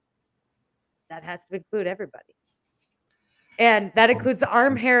paying it. That has to include everybody. And that includes the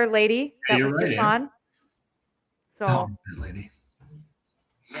arm hair lady that was just on. So, lady.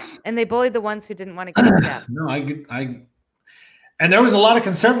 Yeah. And they bullied the ones who didn't want to get the jab. No, and there was a lot of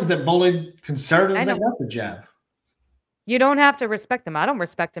conservatives that bullied conservatives that got the jab. You don't have to respect them. I don't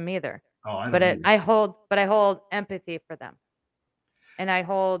respect them either. Oh, I don't but either. I hold empathy for them. And I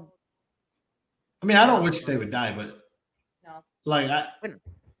mean, I don't wish they would die, but no. Like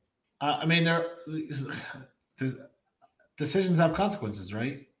I mean, decisions have consequences,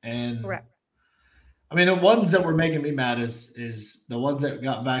 right? And correct. I mean, the ones that were making me mad is the ones that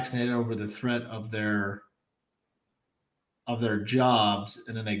got vaccinated over the threat of their jobs,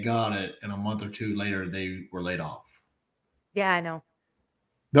 and then they got it, and a month or two later they were laid off. Yeah, I know.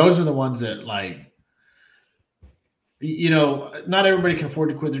 Those are the ones that like, not everybody can afford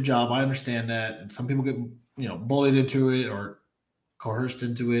to quit their job. I understand that, and some people get bullied into it or coerced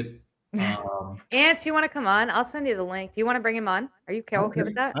into it. Ant, you want to come on? I'll send you the link. Do you want to bring him on? Are you okay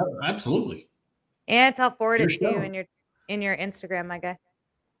with that? Absolutely. Ant, I'll forward it to show. you in your Instagram, my guy.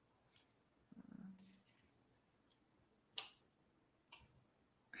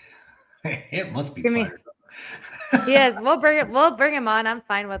 It must be fired up. Yes, we'll bring him on. I'm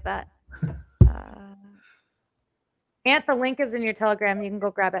fine with that. Ant, the link is in your Telegram. You can go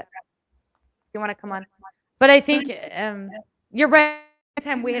grab it if you want to come on. But I think you're right.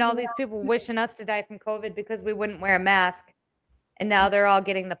 Time we had all these people wishing us to die from COVID because we wouldn't wear a mask, and now they're all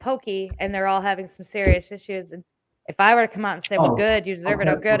getting the pokey and they're all having some serious issues. And if I were to come out and say, "Well, good, you deserve it,"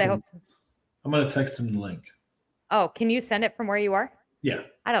 oh, good, I hope so. I'm gonna text him the link. Oh, can you send it from where you are? Yeah.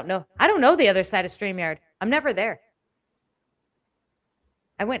 I don't know. I don't know the other side of StreamYard. I'm never there.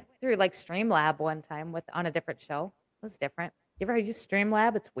 I went through like Streamlab one time on a different show. It was different. You ever use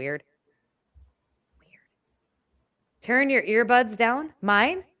Streamlab? It's weird. Turn your earbuds down.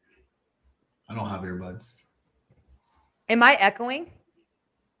 Mine? I don't have earbuds. Am I echoing?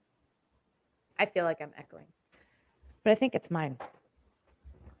 I feel like I'm echoing. But I think it's mine.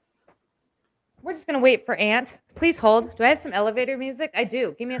 We're just going to wait for Ant. Please hold. Do I have some elevator music? I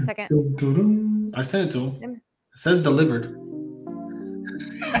do. Give me a second. I sent it to him. It says delivered.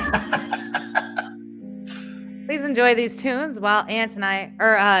 Please enjoy these tunes while Ant and I,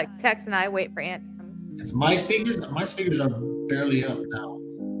 or Tex and I, wait for Ant to come. It's my speakers. My speakers are barely up now.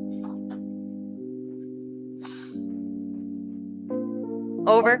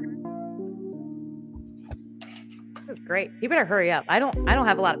 Over. This is great. You better hurry up. I don't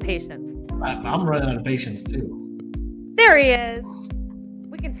have a lot of patience. I'm running out of patience too. There he is.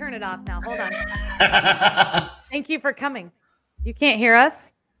 We can turn it off now. Hold on. Thank you for coming. You can't hear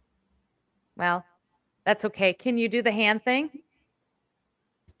us? Well, that's okay. Can you do the hand thing?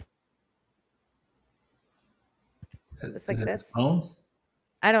 Just like this. Phone?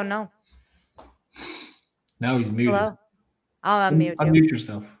 I don't know. Now he's muted. Hello? I'll unmute you. Unmute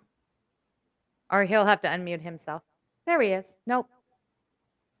yourself. Or he'll have to unmute himself. There he is. Nope.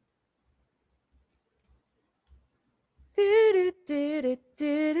 Do do do do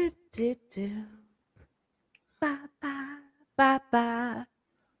do do do. Ba ba ba ba.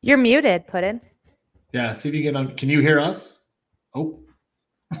 You're muted, Puddin'. Yeah, see if you can you hear us? Oh.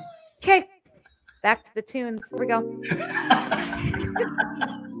 Okay. Back to the tunes. Here we go.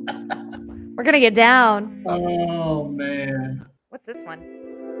 We're gonna get down. Oh man. What's this one?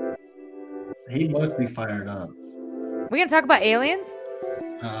 He must be fired up. We gonna talk about aliens?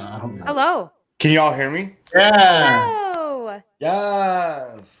 Hello. Can y'all hear me? Yeah. Hello.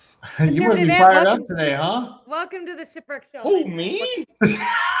 Yes. You must be fired up today, huh? Welcome to the Shipwreck Show. Who, me?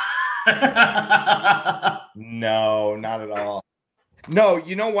 No, not at all. No,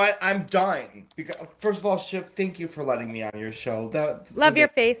 you know what? I'm done. Because first of all, Ship, thank you for letting me on your show. Love your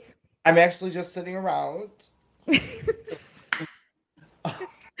face. I'm actually just sitting around.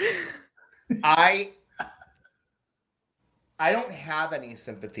 I don't have any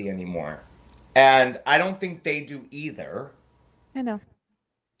sympathy anymore. And I don't think they do either. I know.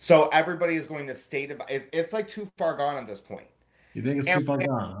 So everybody is going to state of it's like too far gone at this point. You think it's too far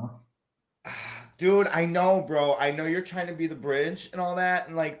gone, huh? Dude, I know, bro. I know you're trying to be the bridge and all that,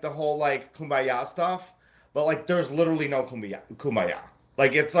 and like the whole like kumbaya stuff, but like there's literally no kumbaya.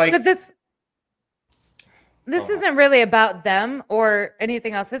 Like it's like. But this isn't really about them or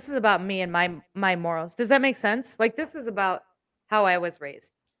anything else. This is about me and my morals. Does that make sense? Like this is about how I was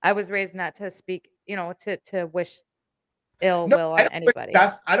raised. I was raised not to speak, to wish ill will on anybody.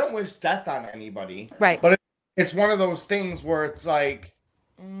 I don't wish death on anybody. Right. But it's one of those things where it's like,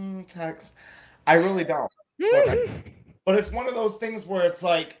 text. I really don't. But it's one of those things where it's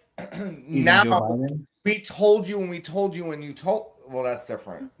like, now we told you and you told. Well, that's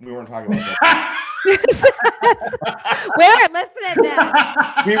different. We weren't talking about that. We weren't listening to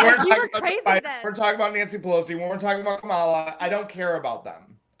that. We weren't talking about the fight. We're talking about Nancy Pelosi. We weren't talking about Kamala. I don't care about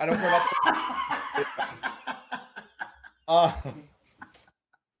them. I don't care about them.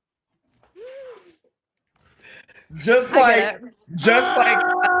 Just like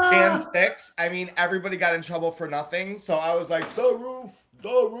Jan 6, I mean, everybody got in trouble for nothing. So I was like, the roof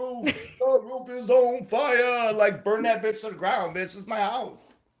is on fire. Like, burn that bitch to the ground, bitch. It's my house.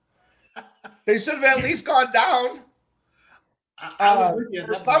 They should have at least gone down. I was with you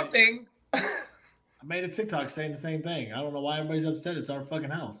for something. I made a TikTok saying the same thing. I don't know why everybody's upset. It's our fucking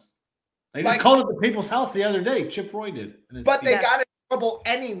house. They just called it the people's house the other day. Chip Roy did. But they got in trouble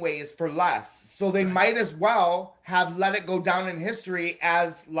anyways for less. So they might as well have let it go down in history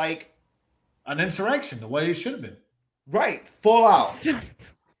as like an insurrection, the way it should have been. Right, full out.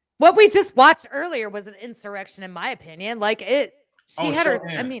 What we just watched earlier was an insurrection, in my opinion. Like it, she had her.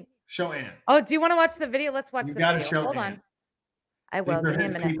 Ann. I mean, show Ann. Oh, do you want to watch the video? Let's watch You the gotta video. show Hold Ann. on. I will. They're Give me a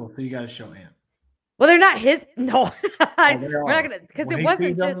his minute. people, so you got to show Ann. Well, they're not his. No, Oh, we're not gonna because When it he wasn't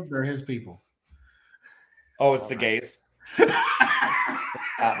sees them, just. they're his people. Oh, it's the gays. Not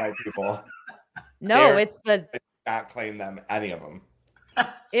my people. No, They're- it's the. Not claim them, any of them.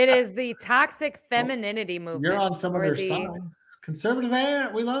 It is the toxic femininity movement. You're on some of or their the- sides. Conservative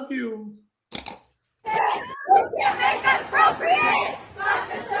Ann, we love you. You can't make us procreate! Fuck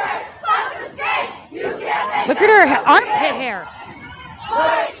the church! Fuck the state! You can't make Look at her armpit hair.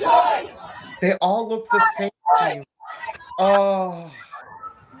 my choice! They all look the same. Oh.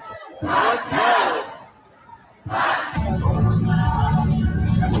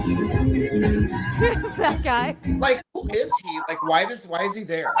 Who's that guy? Like, who is he? Like, why is he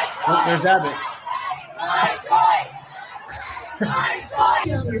there? Look, there's Abbott. My choice! My choice!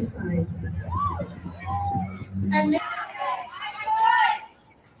 The other side. And then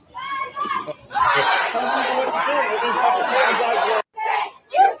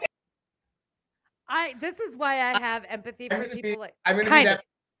This is why I have empathy for people. Like, I'm gonna kind be of. that.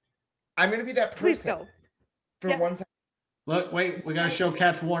 I'm gonna be that Please person go. for Yeah. 1 second. Look, wait, we got to show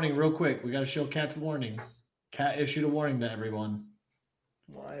Cat's warning real quick. We got to show Cat's warning. Cat issued a warning to everyone.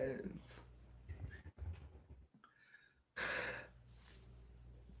 What?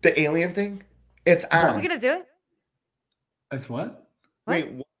 The alien thing? It's Are on. we gonna do it? That's what? What?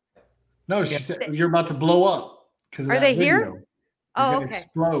 Wait, what? No, she said you're about to blow up because Are they here? Oh, okay.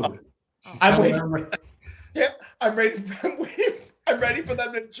 Explode. She's I'm telling waiting. everyone- Yeah, I'm ready. I'm ready for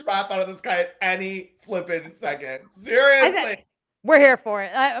them to drop out of the sky at any flipping second. Seriously. We're here for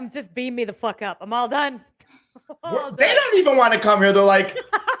it. I'm just beam me the fuck up. I'm all done. All They done. don't even want to come here. They're like,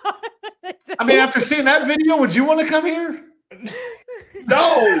 I mean, after seeing that video, would you want to come here?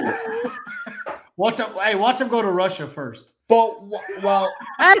 no. Watch them go to Russia first. But well,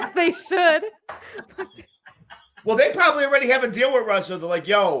 As they should. they probably already have a deal with Russia. They're like,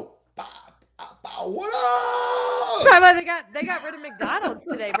 yo, what up? That's probably why they got rid of McDonald's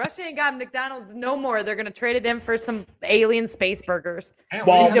today. Russia ain't got McDonald's no more. They're gonna trade it in for some alien space burgers. Hey,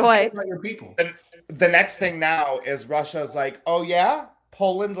 Well- what do you have to say Enjoy. about your people? The next thing now is Russia's like, oh yeah,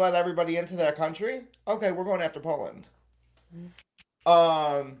 Poland let everybody into their country. Okay, we're going after Poland.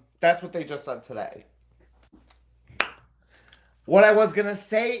 That's what they just said today. What I was gonna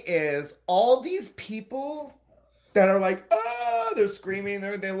say is all these people that are like, oh, they're screaming,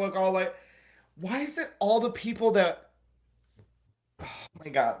 they look all like, why is it all the people that, oh my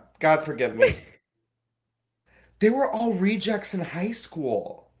God forgive me. They were all rejects in high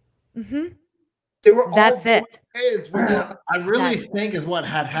school. Mm-hmm. They were all That's it. kids. I really That's- think is what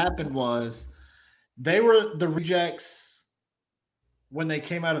had happened was they were the rejects when they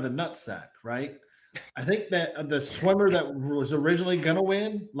came out of the nutsack, right? I think that the swimmer that was originally gonna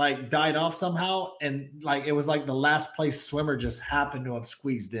win like died off somehow, and like it was like the last place swimmer just happened to have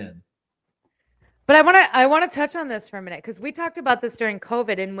squeezed in. But I want to touch on this for a minute because we talked about this during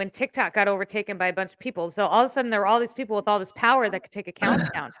COVID and when TikTok got overtaken by a bunch of people. So all of a sudden there were all these people with all this power that could take accounts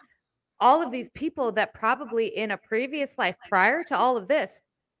down. All of these people that probably in a previous life prior to all of this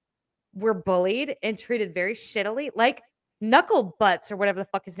were bullied and treated very shittily, like Knuckle Butts or whatever the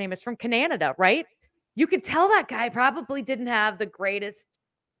fuck his name is from Canada, right? You could tell that guy probably didn't have the greatest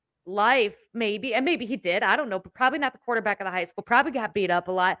life, maybe, and maybe he did. I don't know, but probably not the quarterback of the high school. Probably got beat up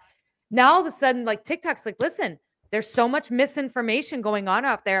a lot. Now all of a sudden, like TikTok's like, listen, there's so much misinformation going on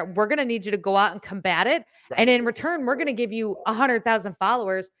out there. We're gonna need you to go out and combat it, and in return, we're gonna give you 100,000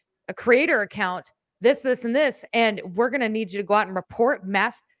 followers, a creator account, this, and we're gonna need you to go out and report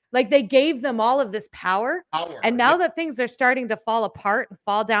mass. Like they gave them all of this power, and now that things are starting to fall apart and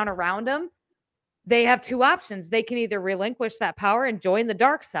fall down around them, they have two options. They can either relinquish that power and join the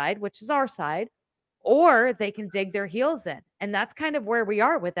dark side, which is our side, or they can dig their heels in. And that's kind of where we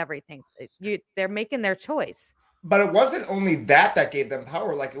are with everything. They're making their choice. But it wasn't only that gave them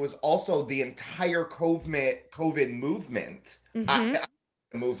power. Like it was also the entire COVID movement.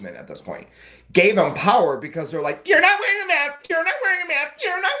 Movement at this point gave them power because they're like, you're not wearing a mask, you're not wearing a mask,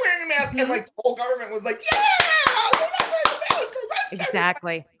 you're not wearing a mask. And like the whole government was like, yeah, we're not wearing a mask. Arrest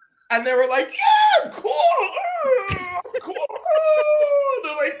Exactly. everybody. And they were like, yeah, cool. Cool.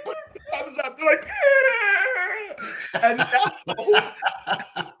 They're like, put their thumbs up. They're like,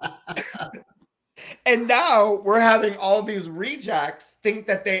 and now we're having all these rejects think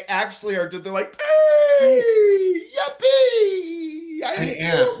that they actually are. They're like, hey, yippee. Yeah. Hey,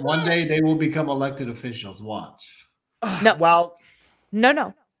 Aunt, one day they will become elected officials. Watch. No. Well,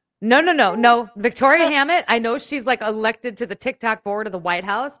 No. Victoria Hammett, I know she's like elected to the TikTok board of the White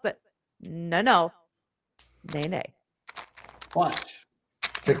House, but no. Nay. Watch.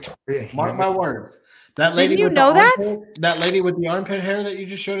 Victoria. Mark my words. That lady Didn't you with know the that? that lady with the armpit hair that you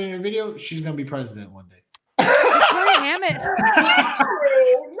just showed in your video, she's gonna be president one day. Victoria Hammett. Not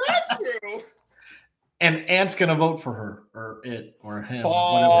true. Not true. And Aunt's gonna vote for her or it or him.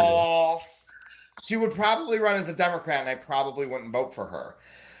 Whatever it is. False. She would probably run as a Democrat, and I probably wouldn't vote for her.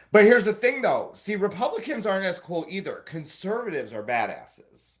 But here's the thing, though. See, Republicans aren't as cool either. Conservatives are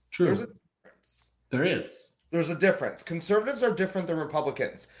badasses. True. There's a difference. There is. There's a difference. Conservatives are different than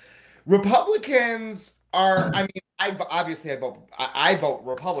Republicans. Republicans are, I mean, I vote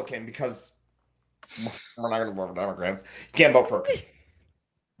Republican because we're not going to vote for Democrats. You can't vote for.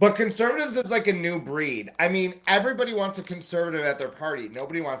 But conservatives is like a new breed. I mean, everybody wants a conservative at their party.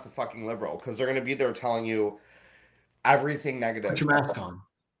 Nobody wants a fucking liberal because they're going to be there telling you everything negative. Put your mask on.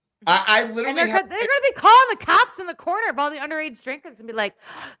 I And literally they're going to be calling the cops in the corner of all the underage drinkers and be like,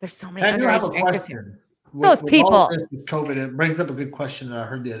 there's so many I do have underage a drinkers here. question. Those With all people. of this with COVID, it brings up a good question that I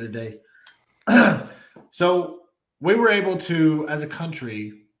heard the other day. So we were able to, as a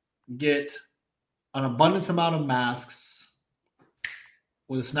country, get an abundance amount of masks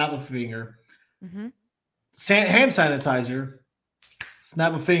with a snap of a finger. Mm-hmm. Hand sanitizer,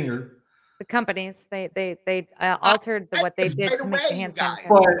 snap a finger. The companies, they altered what they did to make the hand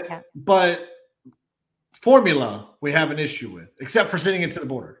sanitizer. But formula we have an issue with, except for sending it to the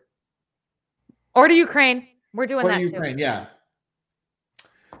border. Or to Ukraine. We're doing that Ukraine, too. yeah.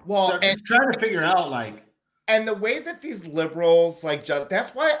 well, So I'm just trying to figure out, like, and the way that these liberals like judge,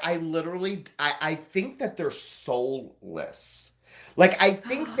 that's why I think that they're soulless. Like, I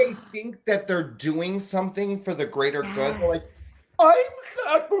think they think that they're doing something for the greater good. They're like, I'm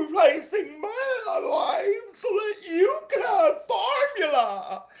sacrificing my life so that you can have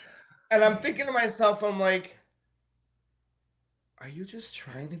formula. And I'm thinking to myself, I'm like, are you just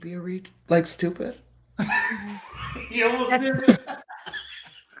trying to be stupid? you almost did it.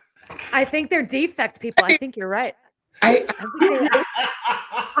 I think they're defect people. I think you're right. I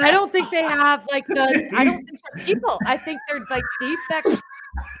don't think they have like I don't think they're people. I think they're like defect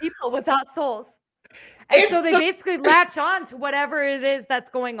people without souls. And so they basically latch on to whatever it is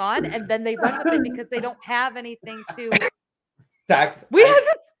that's going on, and then they run with it because they don't have anything to. We have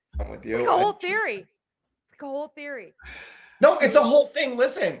this. I'm with you. It's like a whole theory. It's like a whole theory. No, it's a whole thing.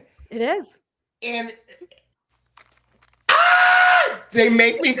 Listen. It is. And they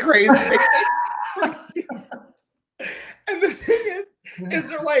make me crazy. And the thing is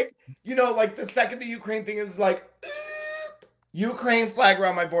they're like, like the second the Ukraine thing is like, Ukraine flag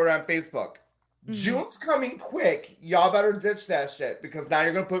around my border on Facebook. Mm-hmm. June's coming quick. Y'all better ditch that shit because now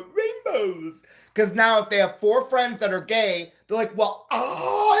you're going to put rainbows. Because now if they have 4 friends that are gay, they're like, well,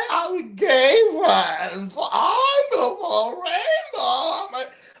 I have gay friends. I'm the one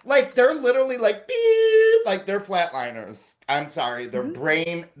rainbow. Like, they're literally like, beep. Like, they're flatliners. I'm sorry. They're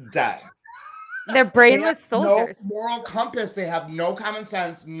brain dead. They're brainless soldiers. No moral compass. They have no common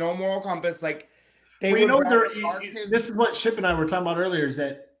sense, no moral compass. Like, they this is what Ship and I were talking about earlier, is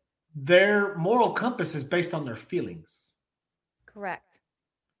that their moral compass is based on their feelings. Correct.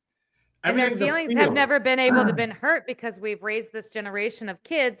 And their feelings have never been able to been hurt because we've raised this generation of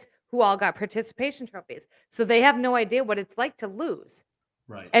kids who all got participation trophies. So they have no idea what it's like to lose.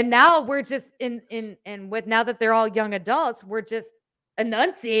 Right. And now we're just now that they're all young adults, we're just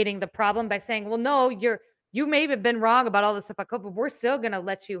enunciating the problem by saying, well, no, you may have been wrong about all this stuff, but we're still going to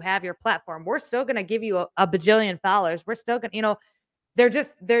let you have your platform. We're still going to give you a bajillion followers. We're still going to, they're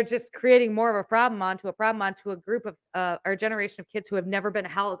just creating more of a problem onto a group of our generation of kids who have never been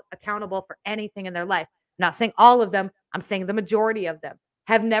held accountable for anything in their life. I'm not saying all of them. I'm saying the majority of them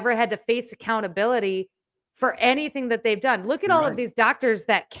have never had to face accountability for anything that they've done. Look at all of these doctors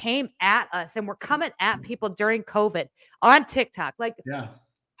that came at us and were coming at people during COVID on TikTok. Like,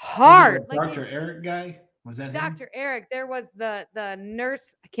 hard. Like Dr. Eric guy? Was that Dr. Eric? There was the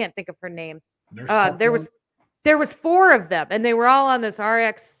nurse. I can't think of her name. There was 4 of them, and they were all on this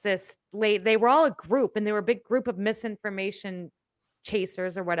RxSys late. They were all a group, and they were a big group of misinformation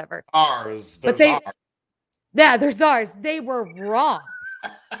chasers or whatever. They're czars. They were wrong.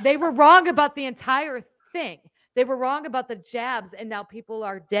 They were wrong about the entire thing. They were wrong about the jabs, and now people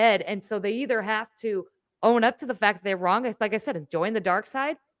are dead. And so they either have to own up to the fact that they're wrong, like I said, and join the dark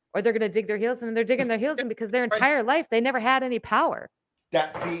side, or they're going to dig their heels in, and they're digging their heels in because their entire life they never had any power.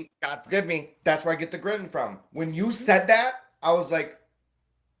 God's forgive me. That's where I get the grin from. When you said that, I was like,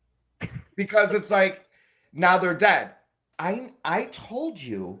 because it's like, now they're dead. I told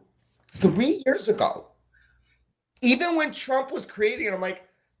you 3 years ago, even when Trump was creating it, I'm like,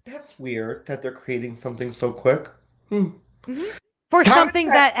 that's weird that they're creating something so quick. For something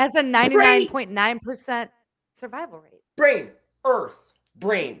that has a 99.9% survival rate. Brain, Earth,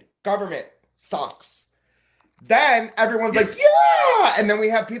 brain, government sucks. Then everyone's like, yeah! And then we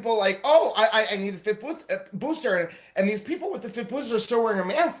have people like, oh, I need the 5th booster. And these people with the 5th booster are still wearing a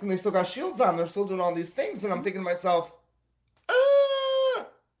mask and they still got shields on. They're still doing all these things. And I'm thinking to myself,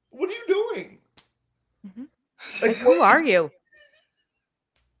 what are you doing? Like, who are you?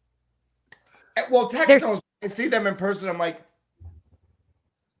 Well, Tex knows. I see them in person. I'm like,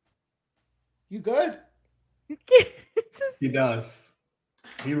 you good? He does.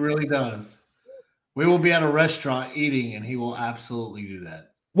 He really does. We will be at a restaurant eating, and he will absolutely do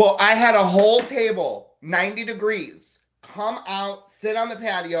that. Well, I had a whole table, 90 degrees, come out, sit on the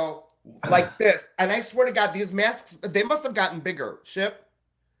patio like this. And I swear to God, these masks, they must have gotten bigger. Ship.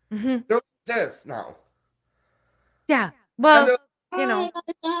 They're like this now. Yeah. Well, you know.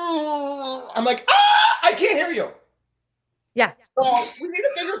 I'm like, I can't hear you. Yeah. So we need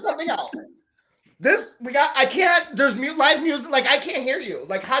to figure something out. I can't, there's live music. Like, I can't hear you.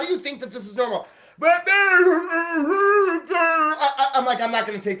 Like, how do you think that this is normal? But I'm like, I'm not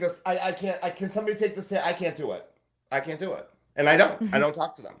going to take this. I can't. Can somebody take this? I can't do it. I can't do it. And I don't. I don't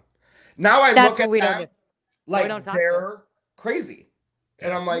talk to them. Now I look at them like they're crazy.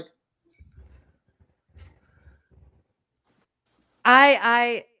 And I'm like,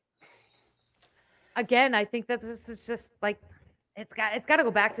 again, I think that this is just like, it's got to go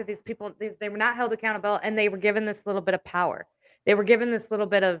back to these people. They were not held accountable, and they were given this little bit of power. They were given this little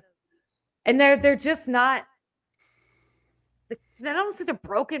bit of, and they're just not. I don't say they're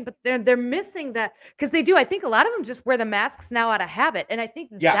broken, but they're missing that, because they do. I think a lot of them just wear the masks now out of habit, and I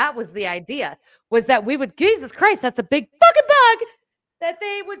think that was the idea, was that we would, Jesus Christ, that's a big fucking bug, that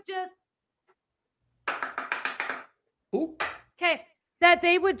they would just. Ooh. Okay, that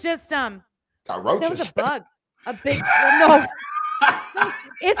they would just got roaches. That was a bug, a big no.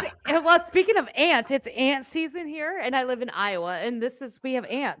 Well, speaking of ants, it's ant season here, and I live in Iowa, and we have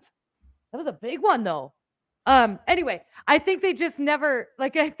ants. That was a big one, though. Anyway, I think they just never,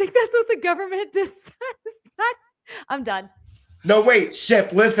 like, I think that's what the government decides. I'm done. No, wait,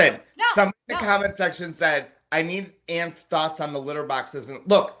 Ship, listen. Someone in the comment section said, I need Ant's thoughts on the litter boxes. And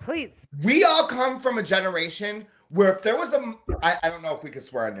look, please. We all come from a generation where if there was I don't know if we could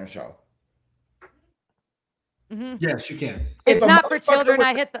swear on your show. Yes, you can. It's not for children.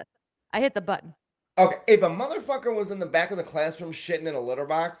 I hit the button. Okay, if a motherfucker was in the back of the classroom shitting in a litter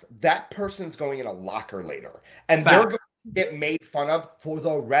box, that person's going in a locker later. And they're going to get made fun of for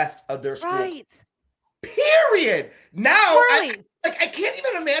the rest of their school. Right. Period. Now, I can't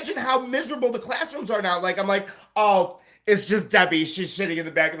even imagine how miserable the classrooms are now. Like, I'm like, oh, it's just Debbie. She's shitting in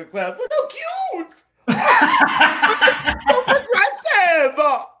the back of the class. Look how cute. So progressive.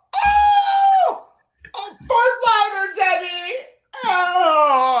 Oh, fart louder, Debbie.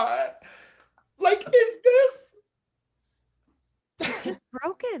 Oh. Like, is this? It's just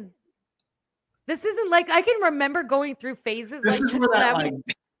broken. This isn't like, I can remember going through phases. This is where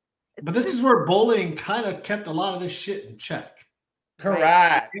but this is where bullying kind of kept a lot of this shit in check.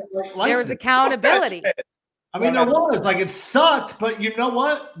 Correct. There was accountability. I mean, there was. Like, it sucked, but you know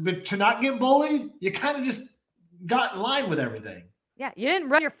what? But to not get bullied, you kind of just got in line with everything. Yeah, you didn't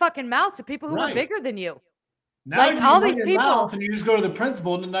run your fucking mouth to people who were bigger than you. Now like all these people, and you just go to the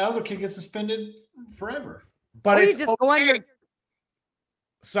principal, and then the other kid gets suspended forever. But or it's you just go on your.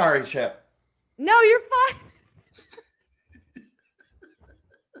 Sorry, Chip. No, you're fine.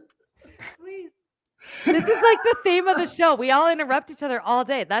 Please. This is like the theme of the show. We all interrupt each other all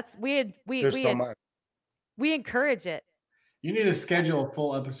day. That's we encourage it. You need to schedule a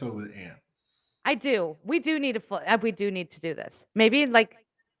full episode with Ant. I do. We do need we do need to do this. Maybe like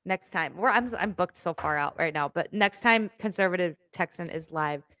next time. I'm booked so far out right now, but next time Conservative Texan is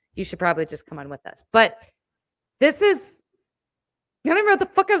live, you should probably just come on with us. But this is, I don't even know what the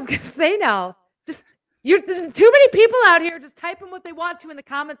fuck I was gonna say now. Just too many people out here just typing what they want to in the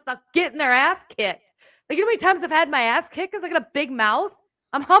comments, not getting their ass kicked. Like, you know how many times I've had my ass kicked because I got a big mouth?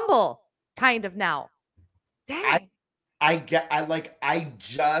 I'm humble, kind of now. Dang. I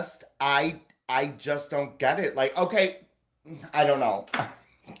just don't get it. Like, okay, I don't know.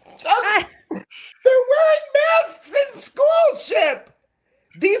 They're wearing masks in school, Chip.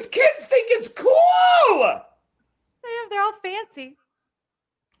 These kids think it's cool. They're all fancy.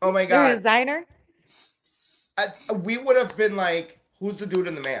 Oh my God. You're a designer? We would have been like, who's the dude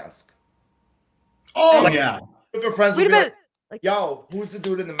in the mask? Oh, like, yeah. If our friends would be like, yo, who's the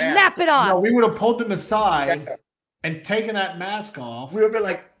dude in the mask? Snap it off. No, we would have pulled them aside and taking that mask off, we would be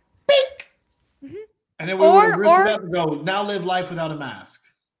like, "Pink." and then we would rip it up and go, now live life without a mask.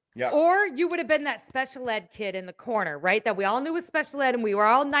 Yeah. Or you would have been that special ed kid in the corner, right? That we all knew was special ed and we were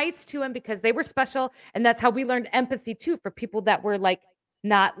all nice to him because they were special. And that's how we learned empathy too, for people that were like,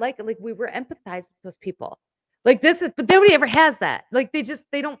 not like we were empathizing with those people. Like this is, but nobody ever has that. Like they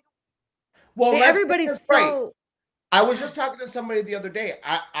don't. Well, everybody's so. Right. I was just talking to somebody the other day.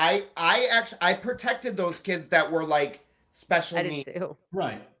 I protected those kids that were like special needs. I did too.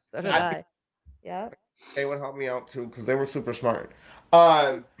 Right. So did I. Yeah. They would help me out too because they were super smart.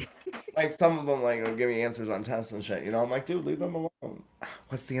 Like some of them like would give me answers on tests and shit. You know, I'm like, dude, leave them alone.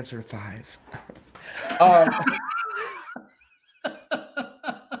 What's the answer to 5?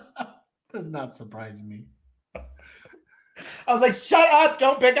 Does not surprise me. I was like, shut up!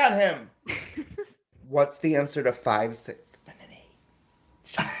 Don't pick on him. What's the answer to 5, 6, 7, and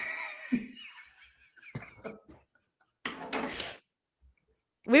 8?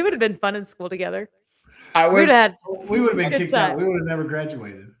 We would have been fun in school together. We would have been kicked out. We would have never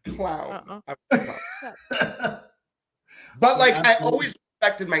graduated. Clown. But like, I always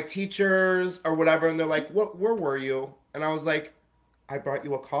respected my teachers or whatever, and they're like, where were you? And I was like, I brought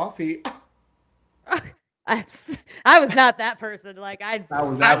you a coffee. I was not that person. Like I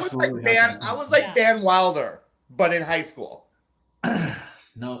was like Van Wilder, but in high school.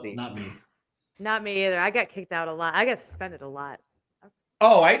 No, not me. Not me either. I got kicked out a lot. I got suspended a lot.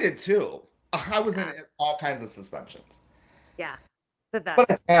 Oh, I did too. I was in all kinds of suspensions. Yeah. But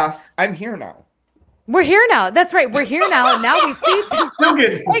I'm here now. We're here now. That's right. We're here now. And now we see still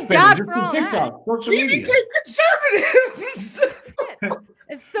getting suspended. God just for all TikTok, social media. Conservatives.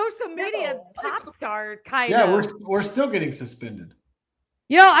 It's social media pop star kind of. Yeah, we're still getting suspended.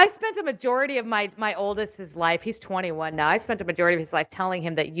 You know, I spent a majority of my oldest's life. He's 21 now. I spent a majority of his life telling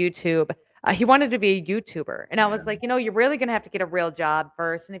him that YouTube. He wanted to be a YouTuber. And I was like, you know, you're really going to have to get a real job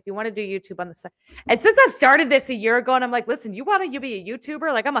first. And if you want to do YouTube on the side. And since I've started this a year ago, and I'm like, listen, you want to be a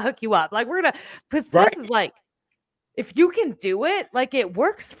YouTuber? Like, I'm going to hook you up. Like, we're going to, because this is like, if you can do it, like it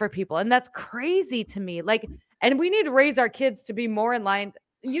works for people. And that's crazy to me. Like, and we need to raise our kids to be more in line.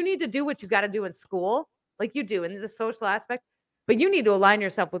 You need to do what you got to do in school, like you do in the social aspect. But you need to align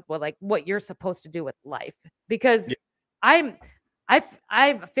yourself with what you're supposed to do with life. Because I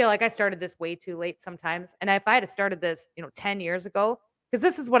feel like I started this way too late sometimes. And if I had started this, 10 years ago, because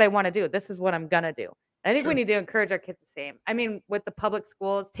this is what I want to do. This is what I'm going to do. And I think we need to encourage our kids the same. I mean, with the public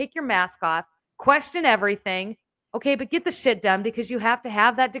schools, take your mask off, question everything. Okay, but get the shit done because you have to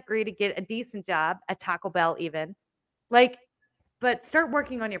have that degree to get a decent job at Taco Bell even. But start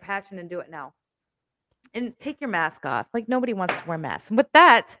working on your passion and do it now. And take your mask off. Like nobody wants to wear masks. And with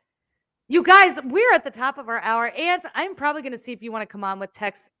that, you guys, we're at the top of our hour, and I'm probably going to see if you want to come on with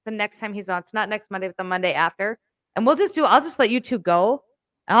Tex the next time he's on. It's not next Monday, but the Monday after. And I'll just let you two go,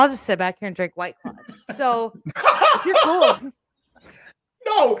 and I'll just sit back here and drink White Claws. So, you're cool.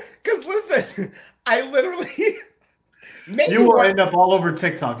 No, because listen, I literally... You will end up all over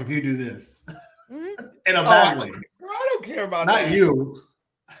TikTok if you do this. Mm-hmm. In a bad way. I don't care about Not that. Not you.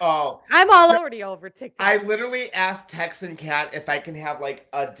 Oh, I'm already over TikTok. I literally asked Tex and Kat if I can have like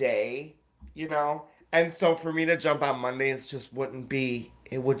a day, and so for me to jump on Mondays just wouldn't be.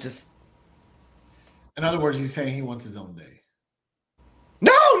 It would just. In other words, he's saying he wants his own day.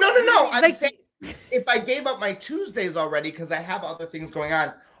 No. I'm saying if I gave up my Tuesdays already because I have other things going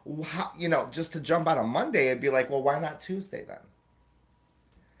on, just to jump on a Monday, it'd be like, well, why not Tuesday then?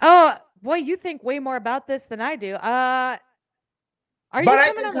 Oh, boy, you think way more about this than I do. I can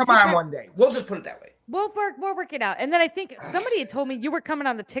come on one day. We'll just put it that way. We'll work it out. And then I think somebody had told me you were coming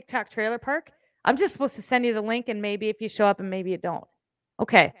on the TikTok trailer park. I'm just supposed to send you the link, and maybe if you show up and maybe you don't.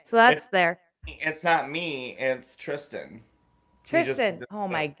 Okay, so that's there. It's not me. It's Tristan. Oh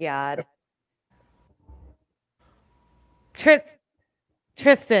my God.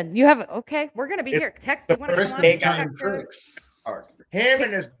 Tristan, you have okay. We're gonna be here. Text. You want to come on? Tricks. Him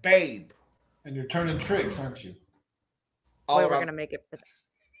and his babe. And you're turning tricks, aren't you? Boy, we're gonna make it.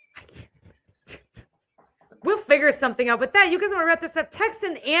 We'll figure something out. With that, you guys want to wrap this up?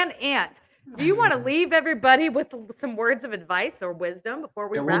 Texan and Ant, do you want to leave everybody with some words of advice or wisdom before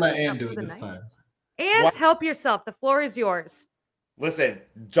we wrap we'll this let up Ant do for it the this night? time. Ant, help yourself. The floor is yours. Listen,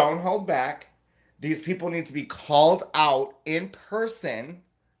 don't hold back. These people need to be called out in person.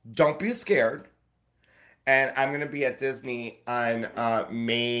 Don't be scared. And I'm going to be at Disney on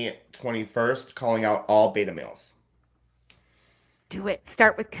May 21st, calling out all beta males. Do it.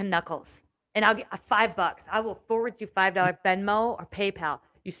 Start with Knuckles. And I'll get $5. I will forward you $5 Venmo or PayPal.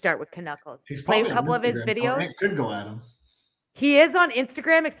 You start with Knuckles. Play a couple of his videos. Could go at him. He is on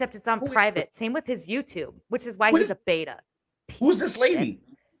Instagram, except it's on private. Same with his YouTube, which is why he's a beta. Who's this lady?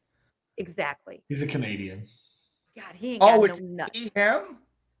 Exactly. He's a Canadian. God, he ain't got no nuts. He, him?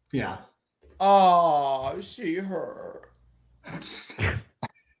 Yeah. Oh, she, her.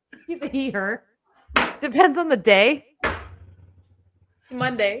 He's a he, her. Depends on the day.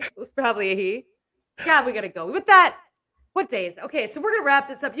 Monday was probably a he. God, we gotta go. With that, what day is it? Okay, so we're gonna wrap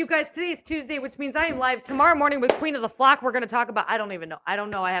this up. You guys, today is Tuesday, which means I am live tomorrow morning with Queen of the Flock. We're gonna talk about, I don't even know. I don't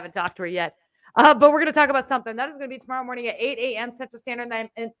know. I haven't talked to her yet. But we're gonna talk about something. That is gonna be tomorrow morning at 8 a.m. Central Standard Time,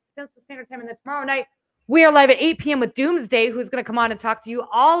 and then tomorrow night we are live at 8 p.m. with Doomsday, who's gonna come on and talk to you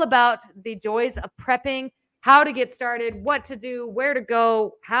all about the joys of prepping, how to get started, what to do, where to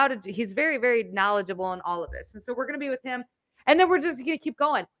go, how to do. He's very, very knowledgeable on all of this. And so we're going to be with him. And then we're just going to keep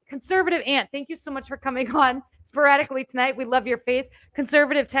going. Conservative Ant, thank you so much for coming on sporadically tonight. We love your face.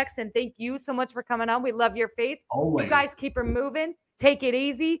 Conservative Texan, thank you so much for coming on. We love your face. Always. You guys keep her moving. Take it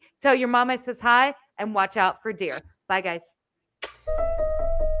easy. Tell your mama I says hi, and watch out for deer. Bye, guys.